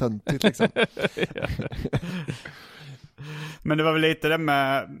det ju töntigt liksom. Men det var väl lite det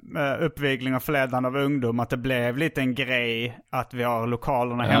med uppvigling och förledande av ungdom, att det blev lite en grej att vi har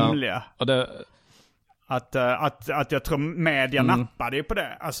lokalerna hemliga. Och det... Att jag tror media nappade ju på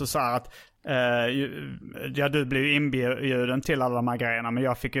det. Alltså så här att du blev inbjuden till alla de här grejerna, men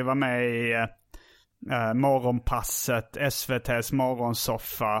jag fick ju vara med i Morgonpasset, SVT:s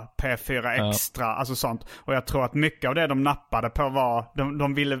morgonsoffa, P4 Extra, alltså sånt. Och jag tror att mycket av det de nappade på var,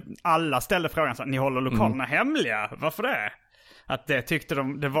 de ville, alla ställde frågan så här, ni håller lokalerna hemliga, varför det? Att det tyckte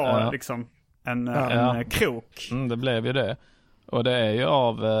de, det var liksom en krok. Det blev ju det. Och det är ju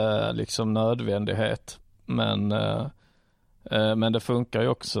av liksom nödvändighet. Men det funkar ju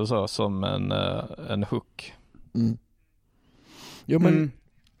också så som en hook. Jo, men...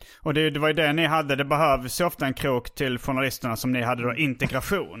 Och det var ju det ni hade. Det behövs ju ofta en krok till journalisterna, som ni hade då,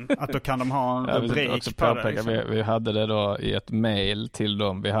 integration. Att då kan de ha en rubrik också på det. Liksom. Vi hade det då i ett mail till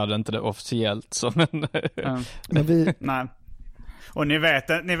dem. Vi hade inte det officiellt som en... Nej. Och ni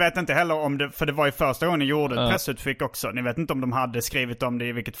vet inte heller om det, för det var ju första gången ni gjorde ett pressutskick också. Ni vet inte om de hade skrivit om det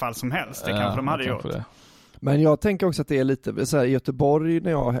i vilket fall som helst. Det kanske de hade gjort. Det. Men jag tänker också att det är lite så här, i Göteborg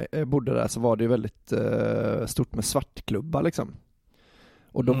när jag bodde där så var det ju väldigt stort med svartklubbar liksom.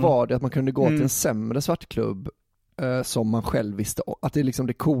 Och då var det att man kunde gå till en sämre svartklubb som man själv visste om. Att det liksom,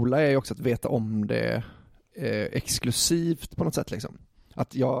 det coola är ju också att veta om det exklusivt på något sätt liksom.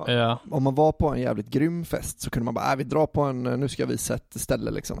 Att om man var på en jävligt grym fest så kunde man bara, vi drar på nu ska vi visa ett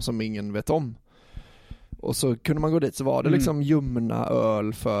ställe liksom som ingen vet om. Och så kunde man gå dit, så var det liksom ljumna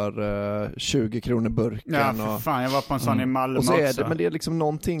öl för 20 kronor burken. Ja, för fan, jag var på en sån i Malmö och så är också. Men det är liksom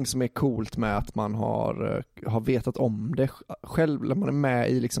någonting som är coolt med att man har vetat om det själv, när man är med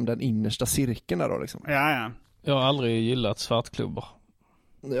i liksom den innersta cirkeln där då liksom. Ja. Jag har aldrig gillat svartklubbar.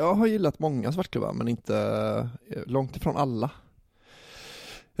 Jag har gillat många svartklubbar, men inte långt ifrån alla.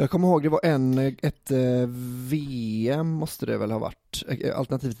 Jag kommer ihåg det var ett VM måste det väl ha varit,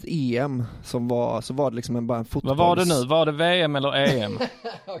 alternativt EM som var, så var det liksom bara en fotbolls... Vad var det nu? Var det VM eller EM?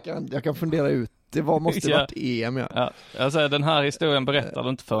 jag kan fundera ut. Det måste varit EM, ja. Jag säger, den här historien berättar du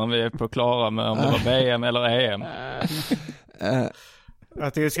inte förrän vi är på klara med om det var VM eller EM.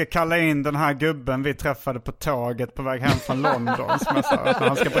 Att vi ska kalla in den här gubben vi träffade på tåget på väg hem från London, som jag sa, att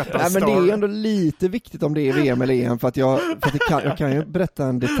han ska berätta en story. Men det är ändå lite viktigt om det är VM eller EM, för att jag kan ju berätta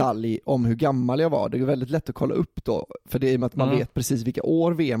en detalj om hur gammal jag var. Det är väldigt lätt att kolla upp då, för det är med att man vet precis vilka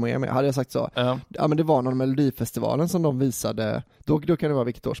år VM och EM är. Hade jag sagt så, men det var någon Melodifestivalen som de visade, då kan det vara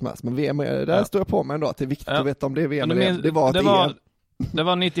vilket år som helst. Men VM, där står jag på mig ändå att det är viktigt att veta om det är VM eller EM. Det var EM. Det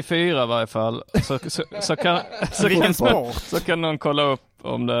var 94 i varje fall. Så kan någon kolla upp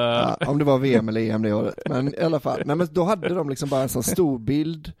om det... om det var VM eller EM det året. Men i alla fall. Men då hade de liksom bara en sån stor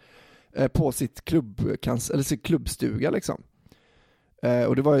bild på sitt klubbstuga liksom.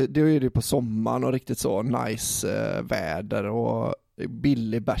 Och det var ju på sommaren och riktigt så nice väder och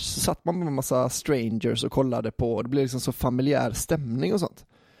billig bärs. Så satt man med en massa strangers och kollade på. Och det blev liksom så familjär stämning och sånt.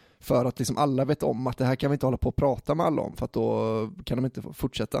 För att liksom alla vet om att det här kan vi inte hålla på och prata med alla om, för att då kan de inte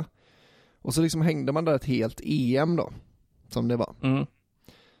fortsätta. Och så liksom hängde man där ett helt EM då, som det var.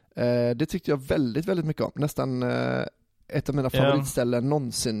 Det tyckte jag väldigt, väldigt mycket om. Nästan ett av mina favoritställen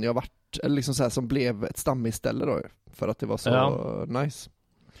någonsin jag varit, eller liksom så här, som blev ett stammisställe då, för att det var så nice.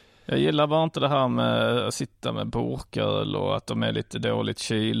 Jag gillar bara inte det här med att sitta med burköl och att de är lite dåligt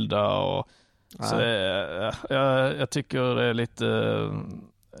kylda och så jag tycker det är lite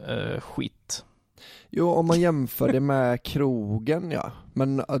skit. Jo, om man jämför det med krogen,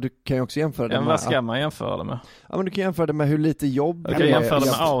 men du kan ju också jämföra det med... vad ska man jämföra det med? Ja, men du kan jämföra det med hur lite jobb... Du kan jämföra det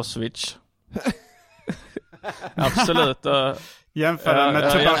med Auschwitz. Absolut. Jämföra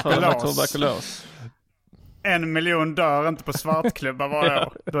med tuberkulos. 1 miljon dör inte på svartklubbar varje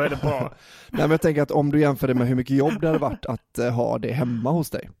år. Då är det bra. Nej, men jag tänker att om du jämför det med hur mycket jobb det hade varit att ha det hemma hos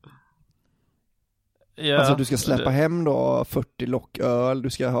dig. Alltså du ska släppa hem då 40 lock öl,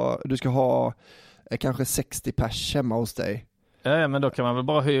 du ska ha kanske 60 pers hemma hos dig. Ja, men då kan man väl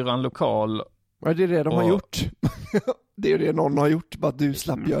bara hyra en lokal. Ja, det är det de har gjort. Det är det någon har gjort, bara att du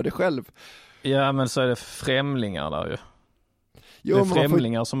slapp göra det själv. Ja, men så är det främlingar där ju. Jo, det är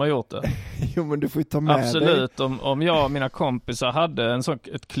främlingar som har gjort det. Jo, men du får ju ta med absolut, dig. Om jag och mina kompisar hade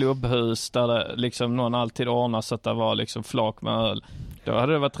ett klubbhus där det liksom någon alltid ordnar så att det var liksom flak med öl, då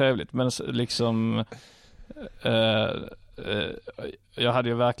hade det varit trevligt. Men liksom jag hade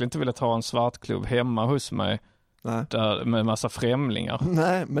ju verkligen inte velat ha en svartklubb hemma hos mig där med massa främlingar.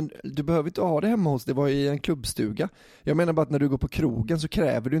 Nej, men du behöver inte ha det hemma hos. Det var i en klubbstuga. Jag menar bara att när du går på krogen så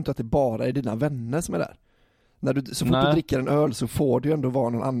kräver du inte att det bara är dina vänner som är där. Så fort du dricker en öl så får du ändå vara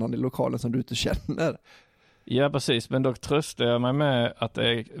någon annan i lokalen som du inte känner. Ja, precis. Men då tröstar jag mig med att det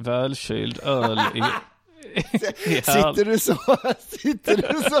är välkyld öl i... Sitter du så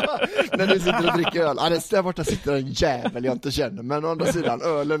när du sitter och dricker öl? Där borta sitter en jävel jag inte känner, men å andra sidan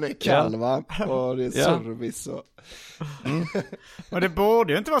ölen är kall, va? Och det är service och... Och det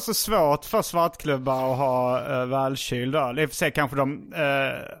borde ju inte vara så svårt för svartklubbar att ha välkyld öl. I och för sig kanske de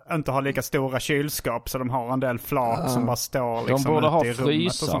inte har lika stora kylskåp, så de har en del flak som bara står liksom, de borde ha i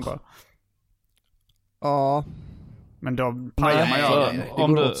frysar. rummet. Ja. Men då pajar man ju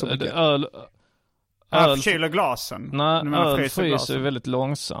om öl kyler glasen. Nej, öl fryser väldigt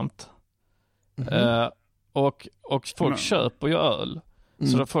långsamt. Och folk köper ju öl.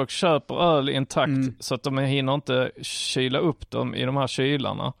 Så då folk köper öl i en takt så att de hinner inte kyla upp dem i de här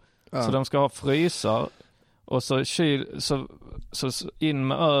kylarna. Så de ska ha frysar. Och så in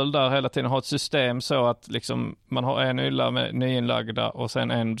med öl där hela tiden, ha ett system så att liksom man har en ylla med nyinlagda och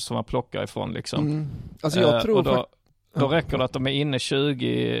sen en som man plockar ifrån liksom. Alltså jag tror och då räcker det att de är inne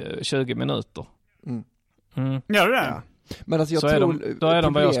 20 minuter. Gör det? Ja. Men alltså jag så tror då är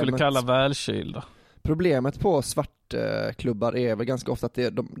de vad jag skulle kalla välkylda. Problemet på svartklubbar är väl ganska ofta att det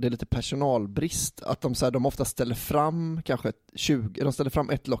är lite personalbrist. Att de ofta ställer fram kanske de ställer fram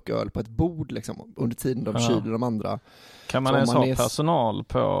ett lock öl på ett bord liksom, under tiden de kyler de andra. Kan man ens ha personal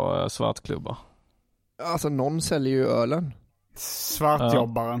på svartklubbar? Alltså någon säljer ju ölen.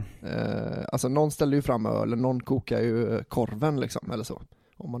 Svartjobbaren. Alltså någon ställer ju fram ölen, någon kokar ju korven liksom, eller så.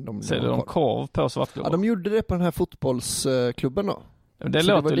 Säljer de korv på svartklubbar? Ja, de gjorde det på den här fotbollsklubben då. Det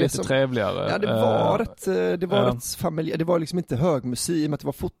låter ju lite trevligare. Ja, det var det var liksom inte hög musik, men det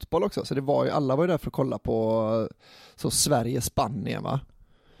var fotboll också, så det var ju, alla var ju där för att kolla på så Sverige-Spanien, va?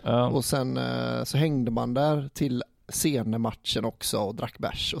 Och sen så hängde man där till scenematchen också och drack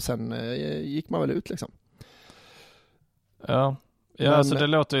bärs, och sen gick man väl ut liksom. Ja, alltså det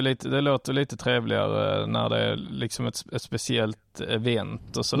låter lite trevligare när det är liksom ett speciellt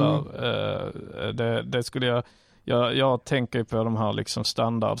event och sådär. Det skulle jag tänker ju på de här liksom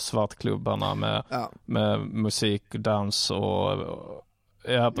standard svartklubbarna med musik, dans och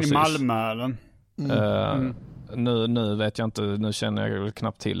precis. I Malmö eller? Nu vet jag inte, nu känner jag väl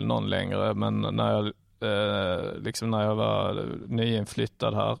knappt till någon längre, men när jag var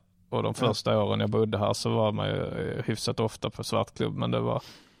nyinflyttad här och de första åren jag bodde här så var man ju hyfsat ofta på svartklubb, men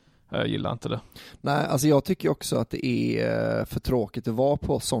jag gillar inte det. Nej, alltså jag tycker också att det är för tråkigt att vara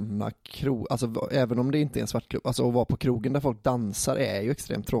på sådana alltså även om det inte är en svartklubb, alltså att vara på krogen där folk dansar är ju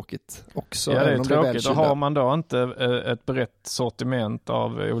extremt tråkigt också. Ja, det är tråkigt. Och har man då inte ett brett sortiment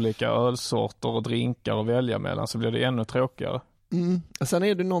av olika ölsorter och drinkar att välja mellan så blir det ännu tråkigare. Sen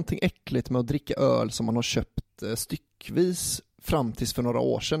är det någonting äckligt med att dricka öl som man har köpt styckvis fram tills för några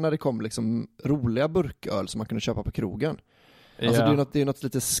år sedan när det kom liksom roliga burköl som man kunde köpa på krogen. Alltså det är något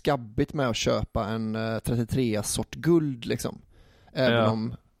lite skabbigt med att köpa en 33-sort guld liksom. Även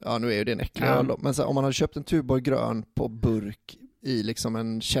om, nu är ju det en äcklig öl då. Men så, om man hade köpt en Tuborg grön på burk i liksom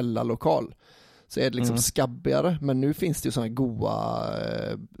en källarlokal så är det liksom skabbigare. Men nu finns det ju såna goda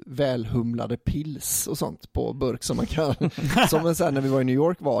välhumlade pils och sånt på burk som man kan. Som så här, när vi var i New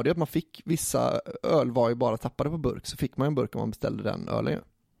York var det att man fick vissa öl var ju bara tappade på burk, så fick man en burk om man beställde den ölen.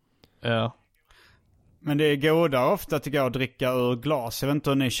 Ja. Men det är godare ofta tycker jag att dricka ur glas. Jag vet inte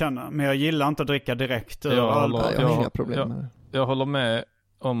hur ni känner, men jag gillar inte att dricka direkt ur öl. Jag har inga problem med det. Jag håller med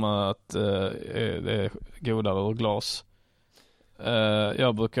om att det är godare ur glas.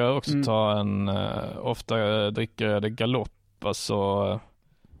 Jag brukar också ta ofta dricker jag det galopp, alltså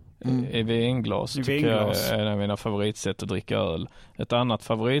i vinglas. Tycker jag är en av mina favoritsätt att dricka öl. Ett annat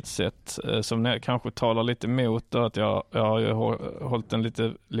favoritsätt som kanske talar lite emot då, att jag har ju hållit en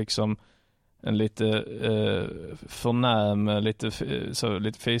lite liksom en lite förnäm,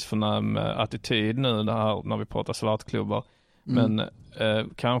 lite fisförnäm attityd nu när vi pratar svartklubbar. Men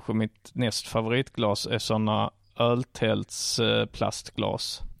kanske mitt näst favoritglas är sådana öltälts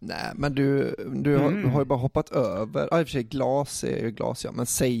plastglas. Nej, men du har ju bara hoppat över. I och för sig glas är ju glas, ja. Men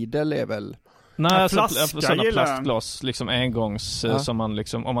sejdel är väl... Nej, sådana plastglas, liksom engångs, som man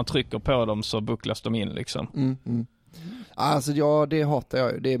liksom, om man trycker på dem så bucklas de in liksom. Alltså det hatar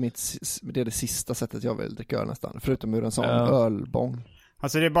jag ju. Det är det sista sättet jag vill dricka öl nästan. Förutom ur en sån ölbång.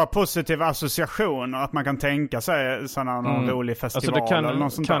 Alltså det är bara positiva associationer att man kan tänka sig någon rolig festival. Alltså det kan, eller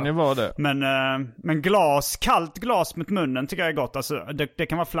något sånt kan ju vara det. Men kallt glas mot munnen tycker jag är gott. Alltså det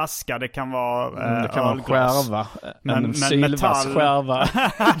kan vara flaska, det kan vara det kan vara skärva. En sylvass skärva.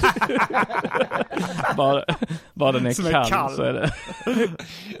 bara den är kall så är det.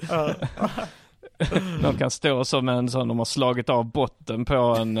 De kan stå som en sån, de har slagit av botten på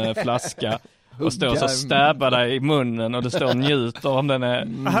en flaska. Och står så stäbar dig i munnen och det står njuter om den är...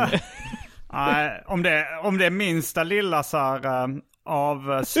 om det är minsta lilla så här,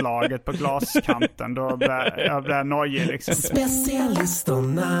 avslaget på glaskanten, då blir jag nojig liksom.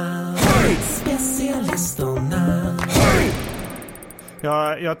 Specialisterna.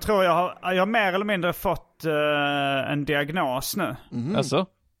 Jag tror jag har mer eller mindre fått en diagnos nu. Alltså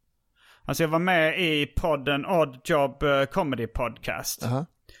jag var med i podden Odd Job Comedy Podcast.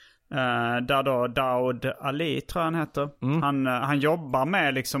 Där då Daoud Ali, tror jag han heter. Han jobbar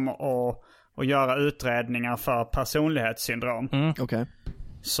med liksom att göra utredningar för personlighetssyndrom. Okay.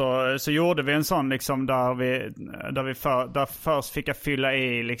 Så gjorde vi en sån liksom där först fick jag fylla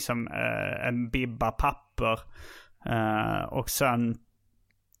i liksom en bibba papper och sen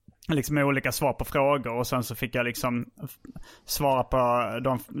liksom olika svar på frågor, och sen så fick jag liksom svara på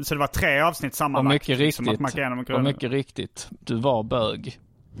dem. Så det var 3 avsnitt sammanlagt. Och mycket riktigt, du var bög.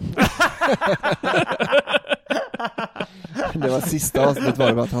 Det var sista avsnitt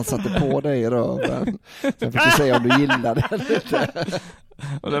var det att han satte på dig i röven. Sen fick du säga om du gillade det eller inte.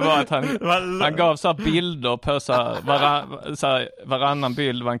 Och det var att han gav så här bilder på varannan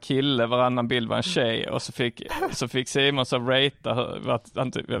bild var en kille, varannan bild var en tjej, och så fick Simon så ratea att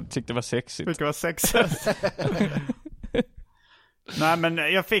han tyckte det var sexigt. Tyckte det var sexigt. Nej, men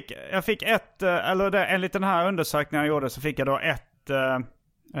jag fick enligt den här undersökningen jag gjorde så fick jag då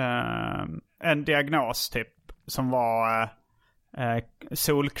en diagnos typ som var ett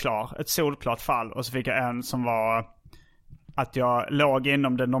solklart fall, och så fick jag en som var att jag låg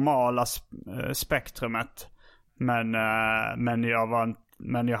inom det normala spektrumet, men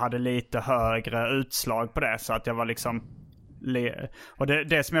jag hade lite högre utslag på det, så att jag var liksom och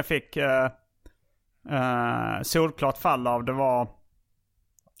det som jag fick solklart fall av, det var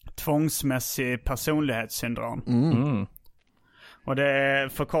tvångsmässig personlighetssyndrom. Och det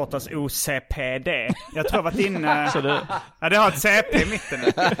förkortas OCPD. Jag tror jag varit inne... Ja, det har ett CP i mitten.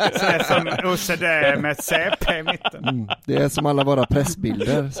 Så det är som OCD med ett CP i mitten. Det är som alla våra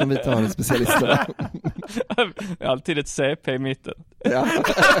pressbilder som vi tar i specialisterna. Alltid ett CP i mitten. Ja.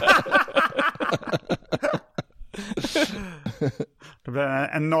 Det blir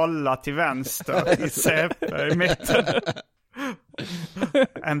en nolla till vänster i CP i mitten.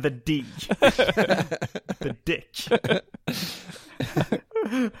 And the D. The dick.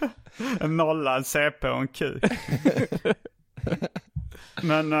 En nolla, en CP och en Q.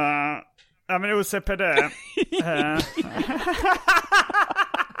 Men OCPD.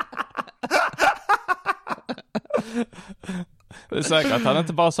 Det är säkert att han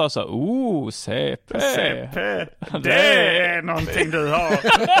inte bara sa så, CP. Det är någonting du har.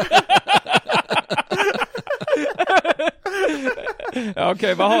 Ja,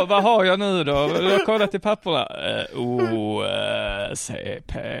 okej, vad har jag nu då? Jag har kollat i papperna.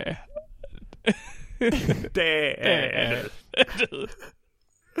 CP. Det är du.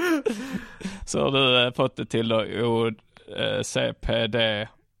 Så har du fått det till då CPD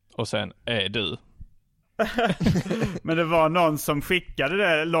och sen är du. Men det var någon som skickade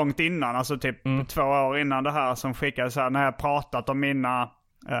det långt innan, alltså typ 2 år innan det här, som skickade så här, när jag pratat om min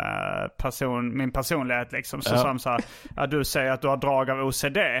personlighet liksom, så sa han så här, du säger att du har drag av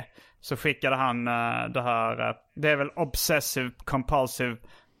OCD, så skickade han det här, det är väl obsessive compulsive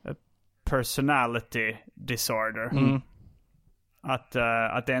personality disorder. Att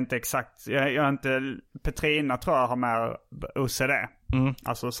det är inte exakt, jag inte, Petrina tror jag har mer OCD,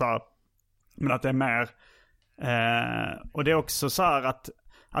 alltså så här, men att det är mer och det är också så här att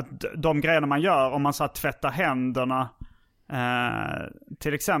de grejerna man gör, om man så här tvättar händerna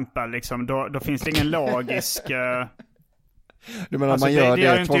till exempel liksom, då finns det ingen logisk du menar alltså, man gör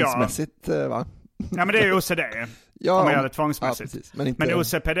det tvångsmässigt va? Ja, men det är ju OCD. Ja, om man gör det tvångsmässigt. Ja, precis, men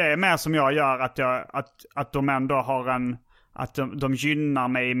OCPD är mer som jag gör, att de ändå har att de gynnar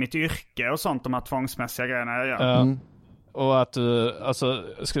mig i mitt yrke och sånt, de här tvångsmässiga grejerna jag gör. Och att du, alltså,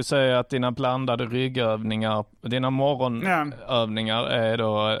 jag skulle säga att dina blandade ryggövningar, dina morgonövningar är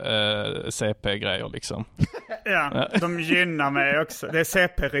då CP-grejer liksom. Ja, de gynnar mig också. Det är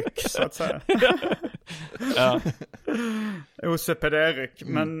CP-ryck så att säga. OCPD-ryck.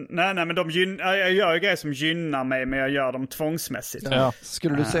 Men nej, men jag gör grejer som gynnar mig, men jag gör dem tvångsmässigt. Ja.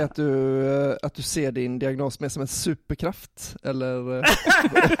 Skulle du säga att du ser din diagnos med som en superkraft? Eller?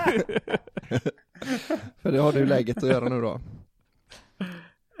 För det har du läget att göra nu då.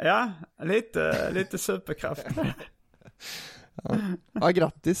 Ja, lite superkraft. Ja,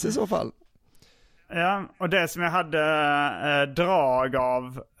 grattis i så fall. Ja, och det som jag hade drag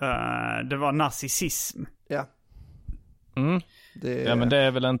av, det var narcissism. Ja. Ja, men det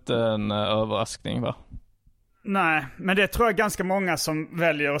är väl inte en överraskning, va? Nej, men det tror jag ganska många som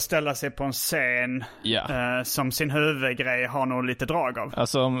väljer att ställa sig på en scen som sin huvudgrej har nog lite drag av.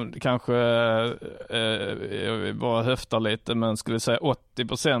 Alltså kanske jag bara höftar lite, men skulle säga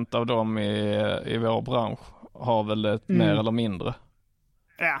 80% av dem i vår bransch har väl ett mer eller mindre.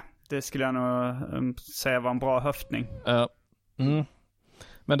 Ja, det skulle jag nog säga var en bra höftning.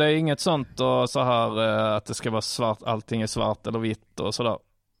 Men det är inget sånt och så här att det ska vara svart, allting är svart eller vitt och sådär.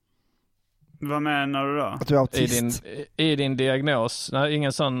 Vad menar du då? Att du är autist? I din diagnos? Nej,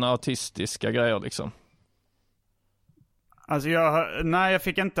 ingen sån autistiska grejer liksom. Alltså jag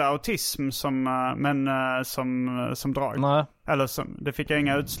fick inte autism som drag. Nej. Eller det fick jag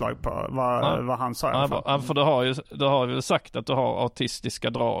inga utslag på vad han sa i alla fall. Ja, för du har ju sagt att du har autistiska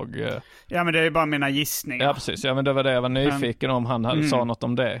drag. Ja, men det är ju bara mina gissningar. Ja, precis. Ja, men det var det jag var nyfiken om han sa något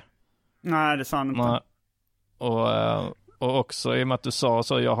om det. Nej, det sa han inte. Nej. Och också i och med att du sa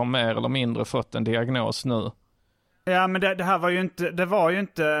så, jag har mer eller mindre fått en diagnos nu. Ja, men det här var ju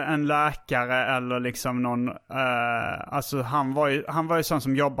inte en läkare eller liksom någon, alltså han var ju sån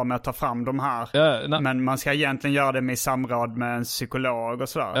som jobbar med att ta fram de här, men man ska egentligen göra det med samråd med en psykolog och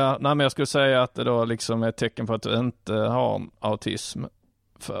sådär. Ja, nej, men jag skulle säga att det då liksom är ett tecken på att du inte har autism,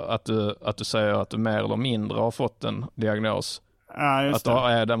 för att du säger att du mer eller mindre har fått en diagnos. Ja, just att då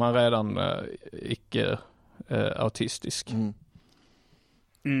är man redan icke autistisk.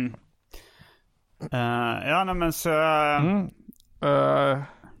 Ja, nej, men så...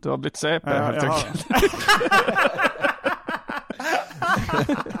 du har blivit CP helt enkelt.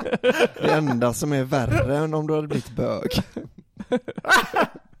 Det enda som är värre än om du hade blivit bög.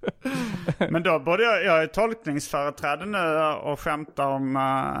 Men då borde jag är tolkningsföreträde nu och skämta om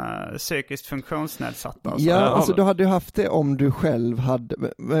psykiskt funktionsnedsatta. Ja, alltså du hade ju haft det om du själv hade...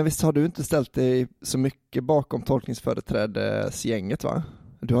 Men visst har du inte ställt dig så mycket bakom tolkningsföreträdesgänget, va?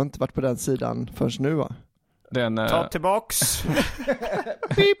 Du har inte varit på den sidan förrän nu, va? Ta tillbaks.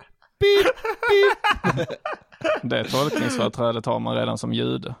 Pip, pip, pip. Det tolkningsföreträdet har man redan som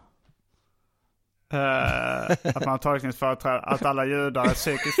jude. Att man har tolkningsföreträde, att alla judar är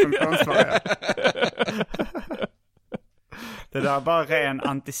psykiskt funktionsvarierade. Det där är bara ren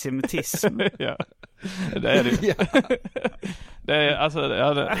antisemitism. Ja, det är det ju. Det är, alltså,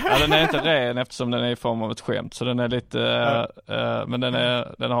 den är inte ren eftersom den är i form av ett skämt. Så den är lite, men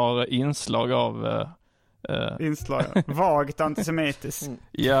den har inslag av... Vagt antisemitiskt.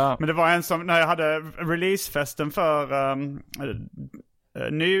 Ja. Men det var en som, när jag hade releasefesten för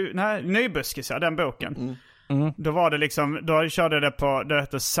Nybuskisar, den boken. Då var det liksom, då körde det på, det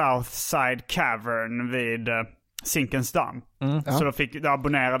heter Southside Cavern vid Zinkensdamm. Så då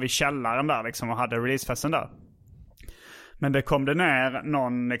abonnerade vi källaren där liksom och hade releasefesten där. Men det kom det ner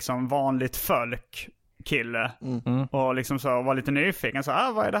någon liksom vanligt folk kille och liksom så var lite nyfiken, så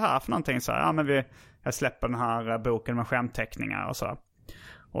vad är det här för någonting, så men jag släpper den här boken med skämtteckningar och så.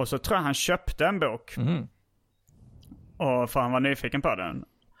 Och så tror jag han köpte en bok. Och för han var nyfiken på den.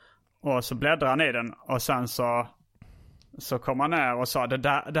 Och så bläddrade han i den och sen så kom han ner och sa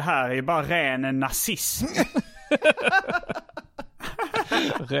det här är ju bara ren nazism.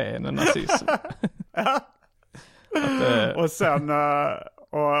 Ren nazism. Ja. Och sen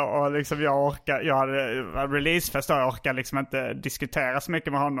och liksom jag hade releasefest och jag orkade liksom inte diskutera så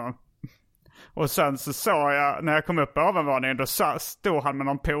mycket med honom. Och sen så såg jag, när jag kom upp på övervåningen, då stod han med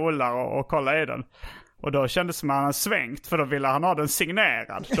någon polare och kollade i den. Och då kändes det som att han hade svängt, för då ville han ha den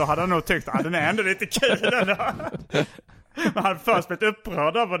signerad. Då hade han nog tyckt att den är ändå lite kul. Men han först blivit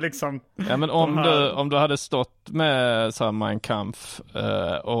upprörd över liksom... Ja, men om du hade stått med så här Mein Kampf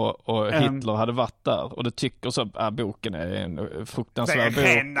och Hitler hade varit där och du tycker så boken är en fruktansvärd bok.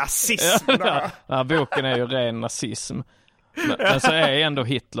 Det är ren nazism. Ja, boken är ju ren nazism. Men så är ändå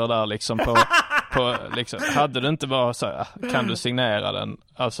Hitler där liksom på liksom, hade du inte bara så här, kan du signera den?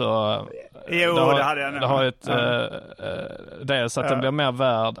 Alltså, jo, det hade jag nog. Det har ett det så att den blir mer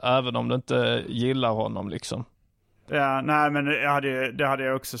värd även om du inte gillar honom liksom. Ja, nej, men det hade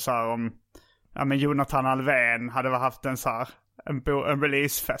jag också så här om, ja, men Jonathan Alvén hade haft en så här en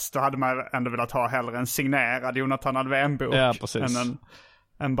releasefest, då hade man ändå velat ha hellre en signerad Jonathan Alvén-bok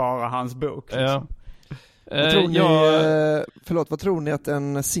än bara hans bok liksom. Vad tror ni att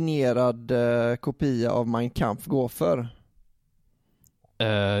en signerad kopia av Mein Kampf går för?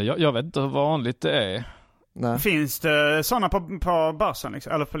 Jag vet inte hur vanligt det är. Nej. Finns det sådana på börsen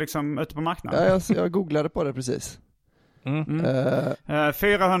liksom, eller på liksom ute på marknaden? Ja, jag googlade på det precis.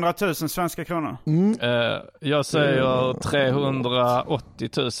 400 000 svenska kronor. Jag säger 380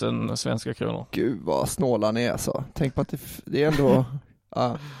 000 svenska kronor. Gud vad snåla ni är alltså. Tänk på att det är ändå...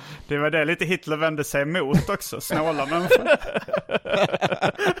 ja. Det var det lite Hitler vände sig emot också. Snåla människor.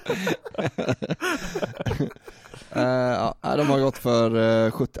 De har gått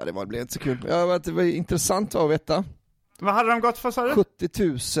för 70. Det blev inte så kul. Det var intressant att veta. Vad hade de gått för, sa du?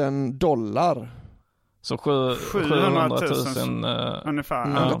 $70,000. Så 700 000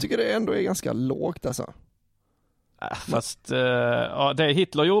 ungefär. Jag tycker det ändå är ganska lågt alltså. Fast det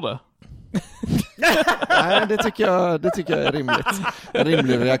Hitler gjorde. Nej, det tycker jag är rimligt. En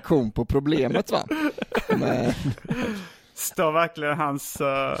rimlig reaktion på problemet, va? Men... Står verkligen hans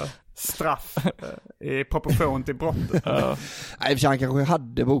straff i proportion till brottet? Nej, för han kanske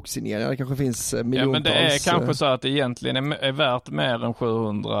hade boksigneringar. Det kanske finns miljontals... Ja, men det är kanske så att det egentligen är värt mer än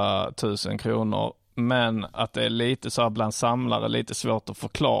 700 000 kronor. Men att det är lite så här bland samlare lite svårt att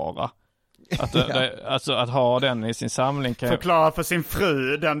förklara. Alltså att ha den i sin samling kan förklara för sin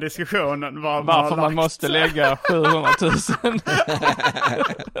fru den diskussionen varför man måste lägga 700 000.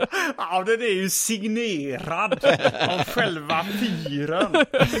 Ja, den är ju signerad av själva fyren.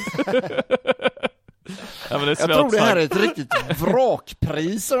 Ja, men det är jag tror det här är ett riktigt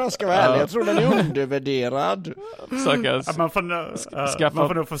vrakpris om jag ska vara ärlig. Jag tror den är undervärderad. Man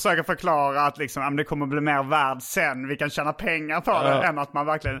får nog försöka förklara att liksom, det kommer bli mer värd sen. Vi kan tjäna pengar på det än att man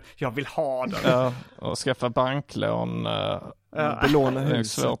verkligen, jag vill ha det. Ja, och skaffa banklån. Belåna det är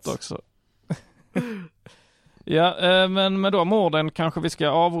svårt också. Ja, men med de orden kanske vi ska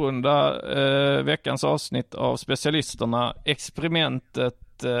avrunda veckans avsnitt av Specialisterna. Experimentet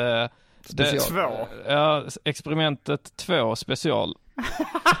special. Experimentet 2 special.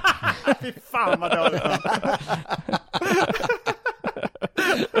 Fy fan vad dåligt.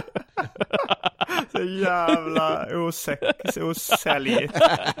 Så jävla osäljigt.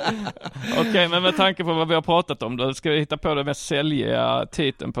 Okej, men med tanke på vad vi har pratat om då ska vi hitta på det mest säljiga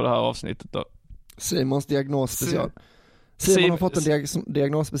titeln på det här avsnittet då. Simons diagnosspecial. Simon har fått en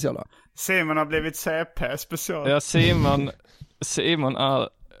diagnosspecial då. Simon har blivit CP special. Ja, Simon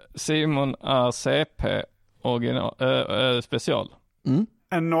är CP original, special.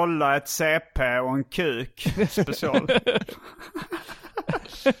 En nolla, ett CP och en kuk special.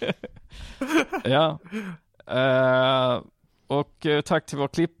 Ja. Och tack till vår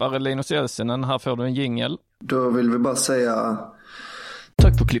klippare Linus Elsinen. Här får du en jingle. Då vill vi bara säga...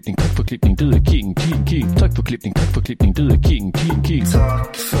 Tack för klippning, du är king. Tack för klippning, du är king.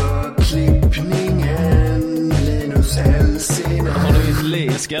 Tack för klippningen, Linus Elsinen. Har du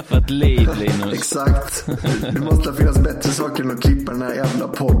skaffat liv, Linus? Exakt. Det måste finnas bättre saker än att klippa den här jävla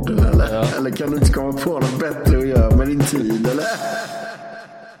podden, eller? Ja. Eller kan du inte komma på något bättre att göra med din tid,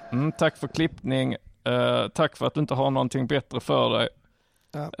 eller? Tack för klippning. Tack för att du inte har någonting bättre för dig.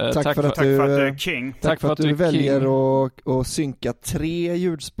 Tack för att du är king. Tack för att du väljer att synka 3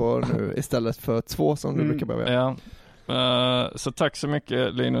 ljudspår nu istället för 2 som du brukar behöva. Ja. Så tack så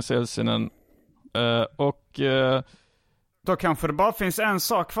mycket Linus Elsinen. Och då kanske det bara finns en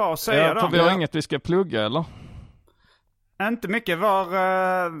sak kvar att säga då. Vi har inget vi ska plugga, eller? Inte mycket. Vi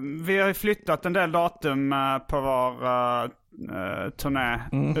har flyttat en del datum på vår turné.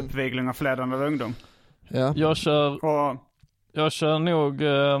 Uppvigling av förledande av ungdom. Ja. Jag kör nog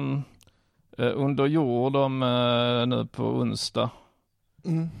under jord nu på onsdag.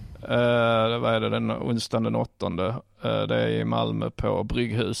 Vad är det, den onsdagen den 8:e. Det är i Malmö på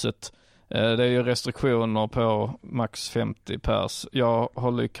Brygghuset. Det är ju restriktioner på max 50 pers. Jag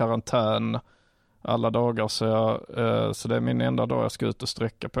håller i karantän alla dagar så det är min enda dag jag ska ut och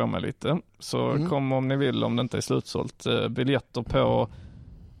sträcka på mig lite. Så kom om ni vill, om det inte är slutsålt. Biljetter på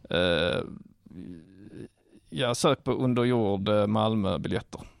sök på underjord Malmö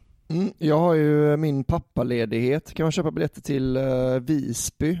biljetter. Jag har ju min pappaledighet. Kan man köpa biljetter till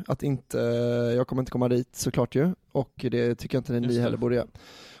Visby? Jag kommer inte komma dit såklart ju. Och det tycker jag inte ni heller borde göra.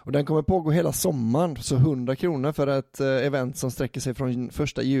 Och den kommer pågå hela sommaren. Så 100 kronor för ett event som sträcker sig från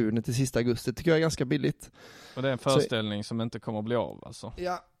 1 juni till sista augusti. Tycker jag är ganska billigt. Och det är en föreställning som inte kommer att bli av alltså.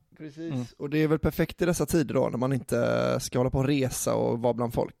 Ja, precis. Och det är väl perfekt i dessa tider då när man inte ska hålla på och resa och vara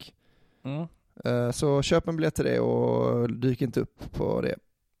bland folk. Så köp en biljett till det och dyk inte upp på det.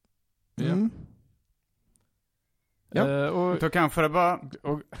 Ja. Och då kanske det bara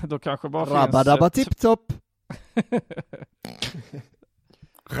Rabba tipptopp.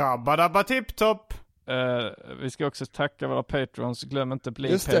 Rabba tipptopp. vi ska också tacka våra patrons. Glöm inte bli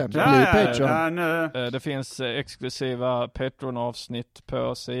Just det, Patreon. bli Patreon. Det finns exklusiva Patreon-avsnitt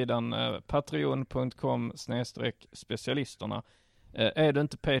på sidan patreon.com/specialisterna. Är du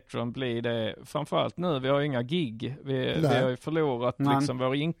inte Patreon, bli det. Framförallt nu, vi har inga gig. Vi har ju förlorat liksom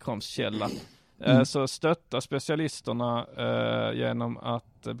vår inkomstkälla. Så stötta specialisterna genom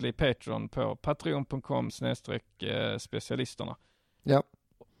att bli Patreon på patreon.com/specialisterna. Ja.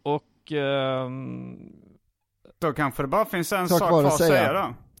 Och då kanske det bara finns en sak kvar att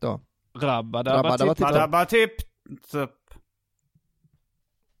säga då. Rabba tipp.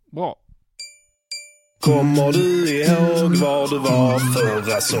 Bra. Kommer du ihåg var du var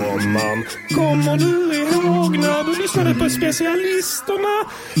förra sommaren? Kommer du ihåg när du lyssnade på specialisterna?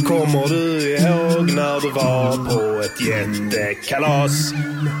 Kommer du ihåg när du var på ett jättekalas?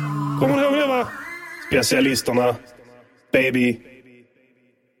 Kommer du ihåg det, va? Specialisterna, baby.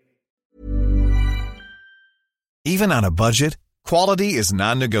 Even on a budget, quality is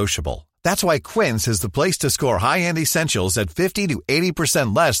non-negotiable. That's why Quince is the place to score high-end essentials at 50 to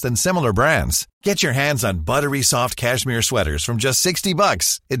 80% less than similar brands. Get your hands on buttery soft cashmere sweaters from just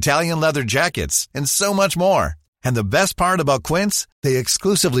 $60, Italian leather jackets, and so much more. And the best part about Quince, they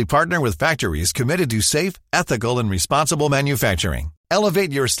exclusively partner with factories committed to safe, ethical, and responsible manufacturing.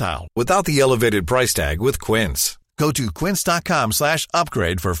 Elevate your style without the elevated price tag with Quince. Go to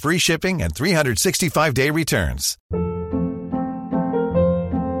quince.com/upgrade for free shipping and 365-day returns.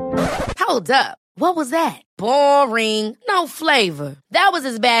 Hold up. What was that? Boring. No flavor. That was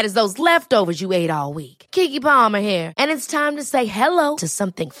as bad as those leftovers you ate all week. Keke Palmer here, and it's time to say hello to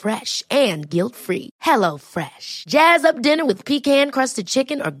something fresh and guilt-free. Hello Fresh. Jazz up dinner with pecan-crusted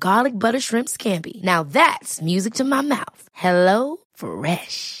chicken or garlic butter shrimp scampi. Now that's music to my mouth. Hello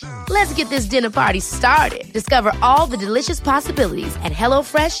Fresh. Let's get this dinner party started. Discover all the delicious possibilities at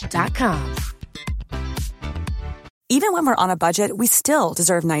hellofresh.com. Even when we're on a budget, we still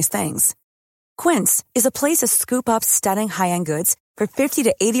deserve nice things. Quince is a place to scoop up stunning high-end goods for 50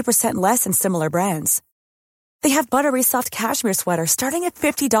 to 80% less than similar brands. They have buttery soft cashmere sweaters starting at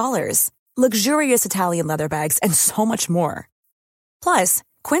 $50, luxurious Italian leather bags, and so much more. Plus,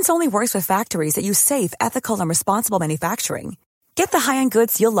 Quince only works with factories that use safe, ethical, and responsible manufacturing. Get the high-end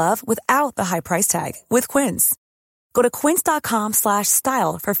goods you'll love without the high price tag with Quince. Go to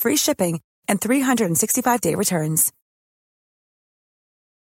quince.com/style for free shipping and 365-day returns.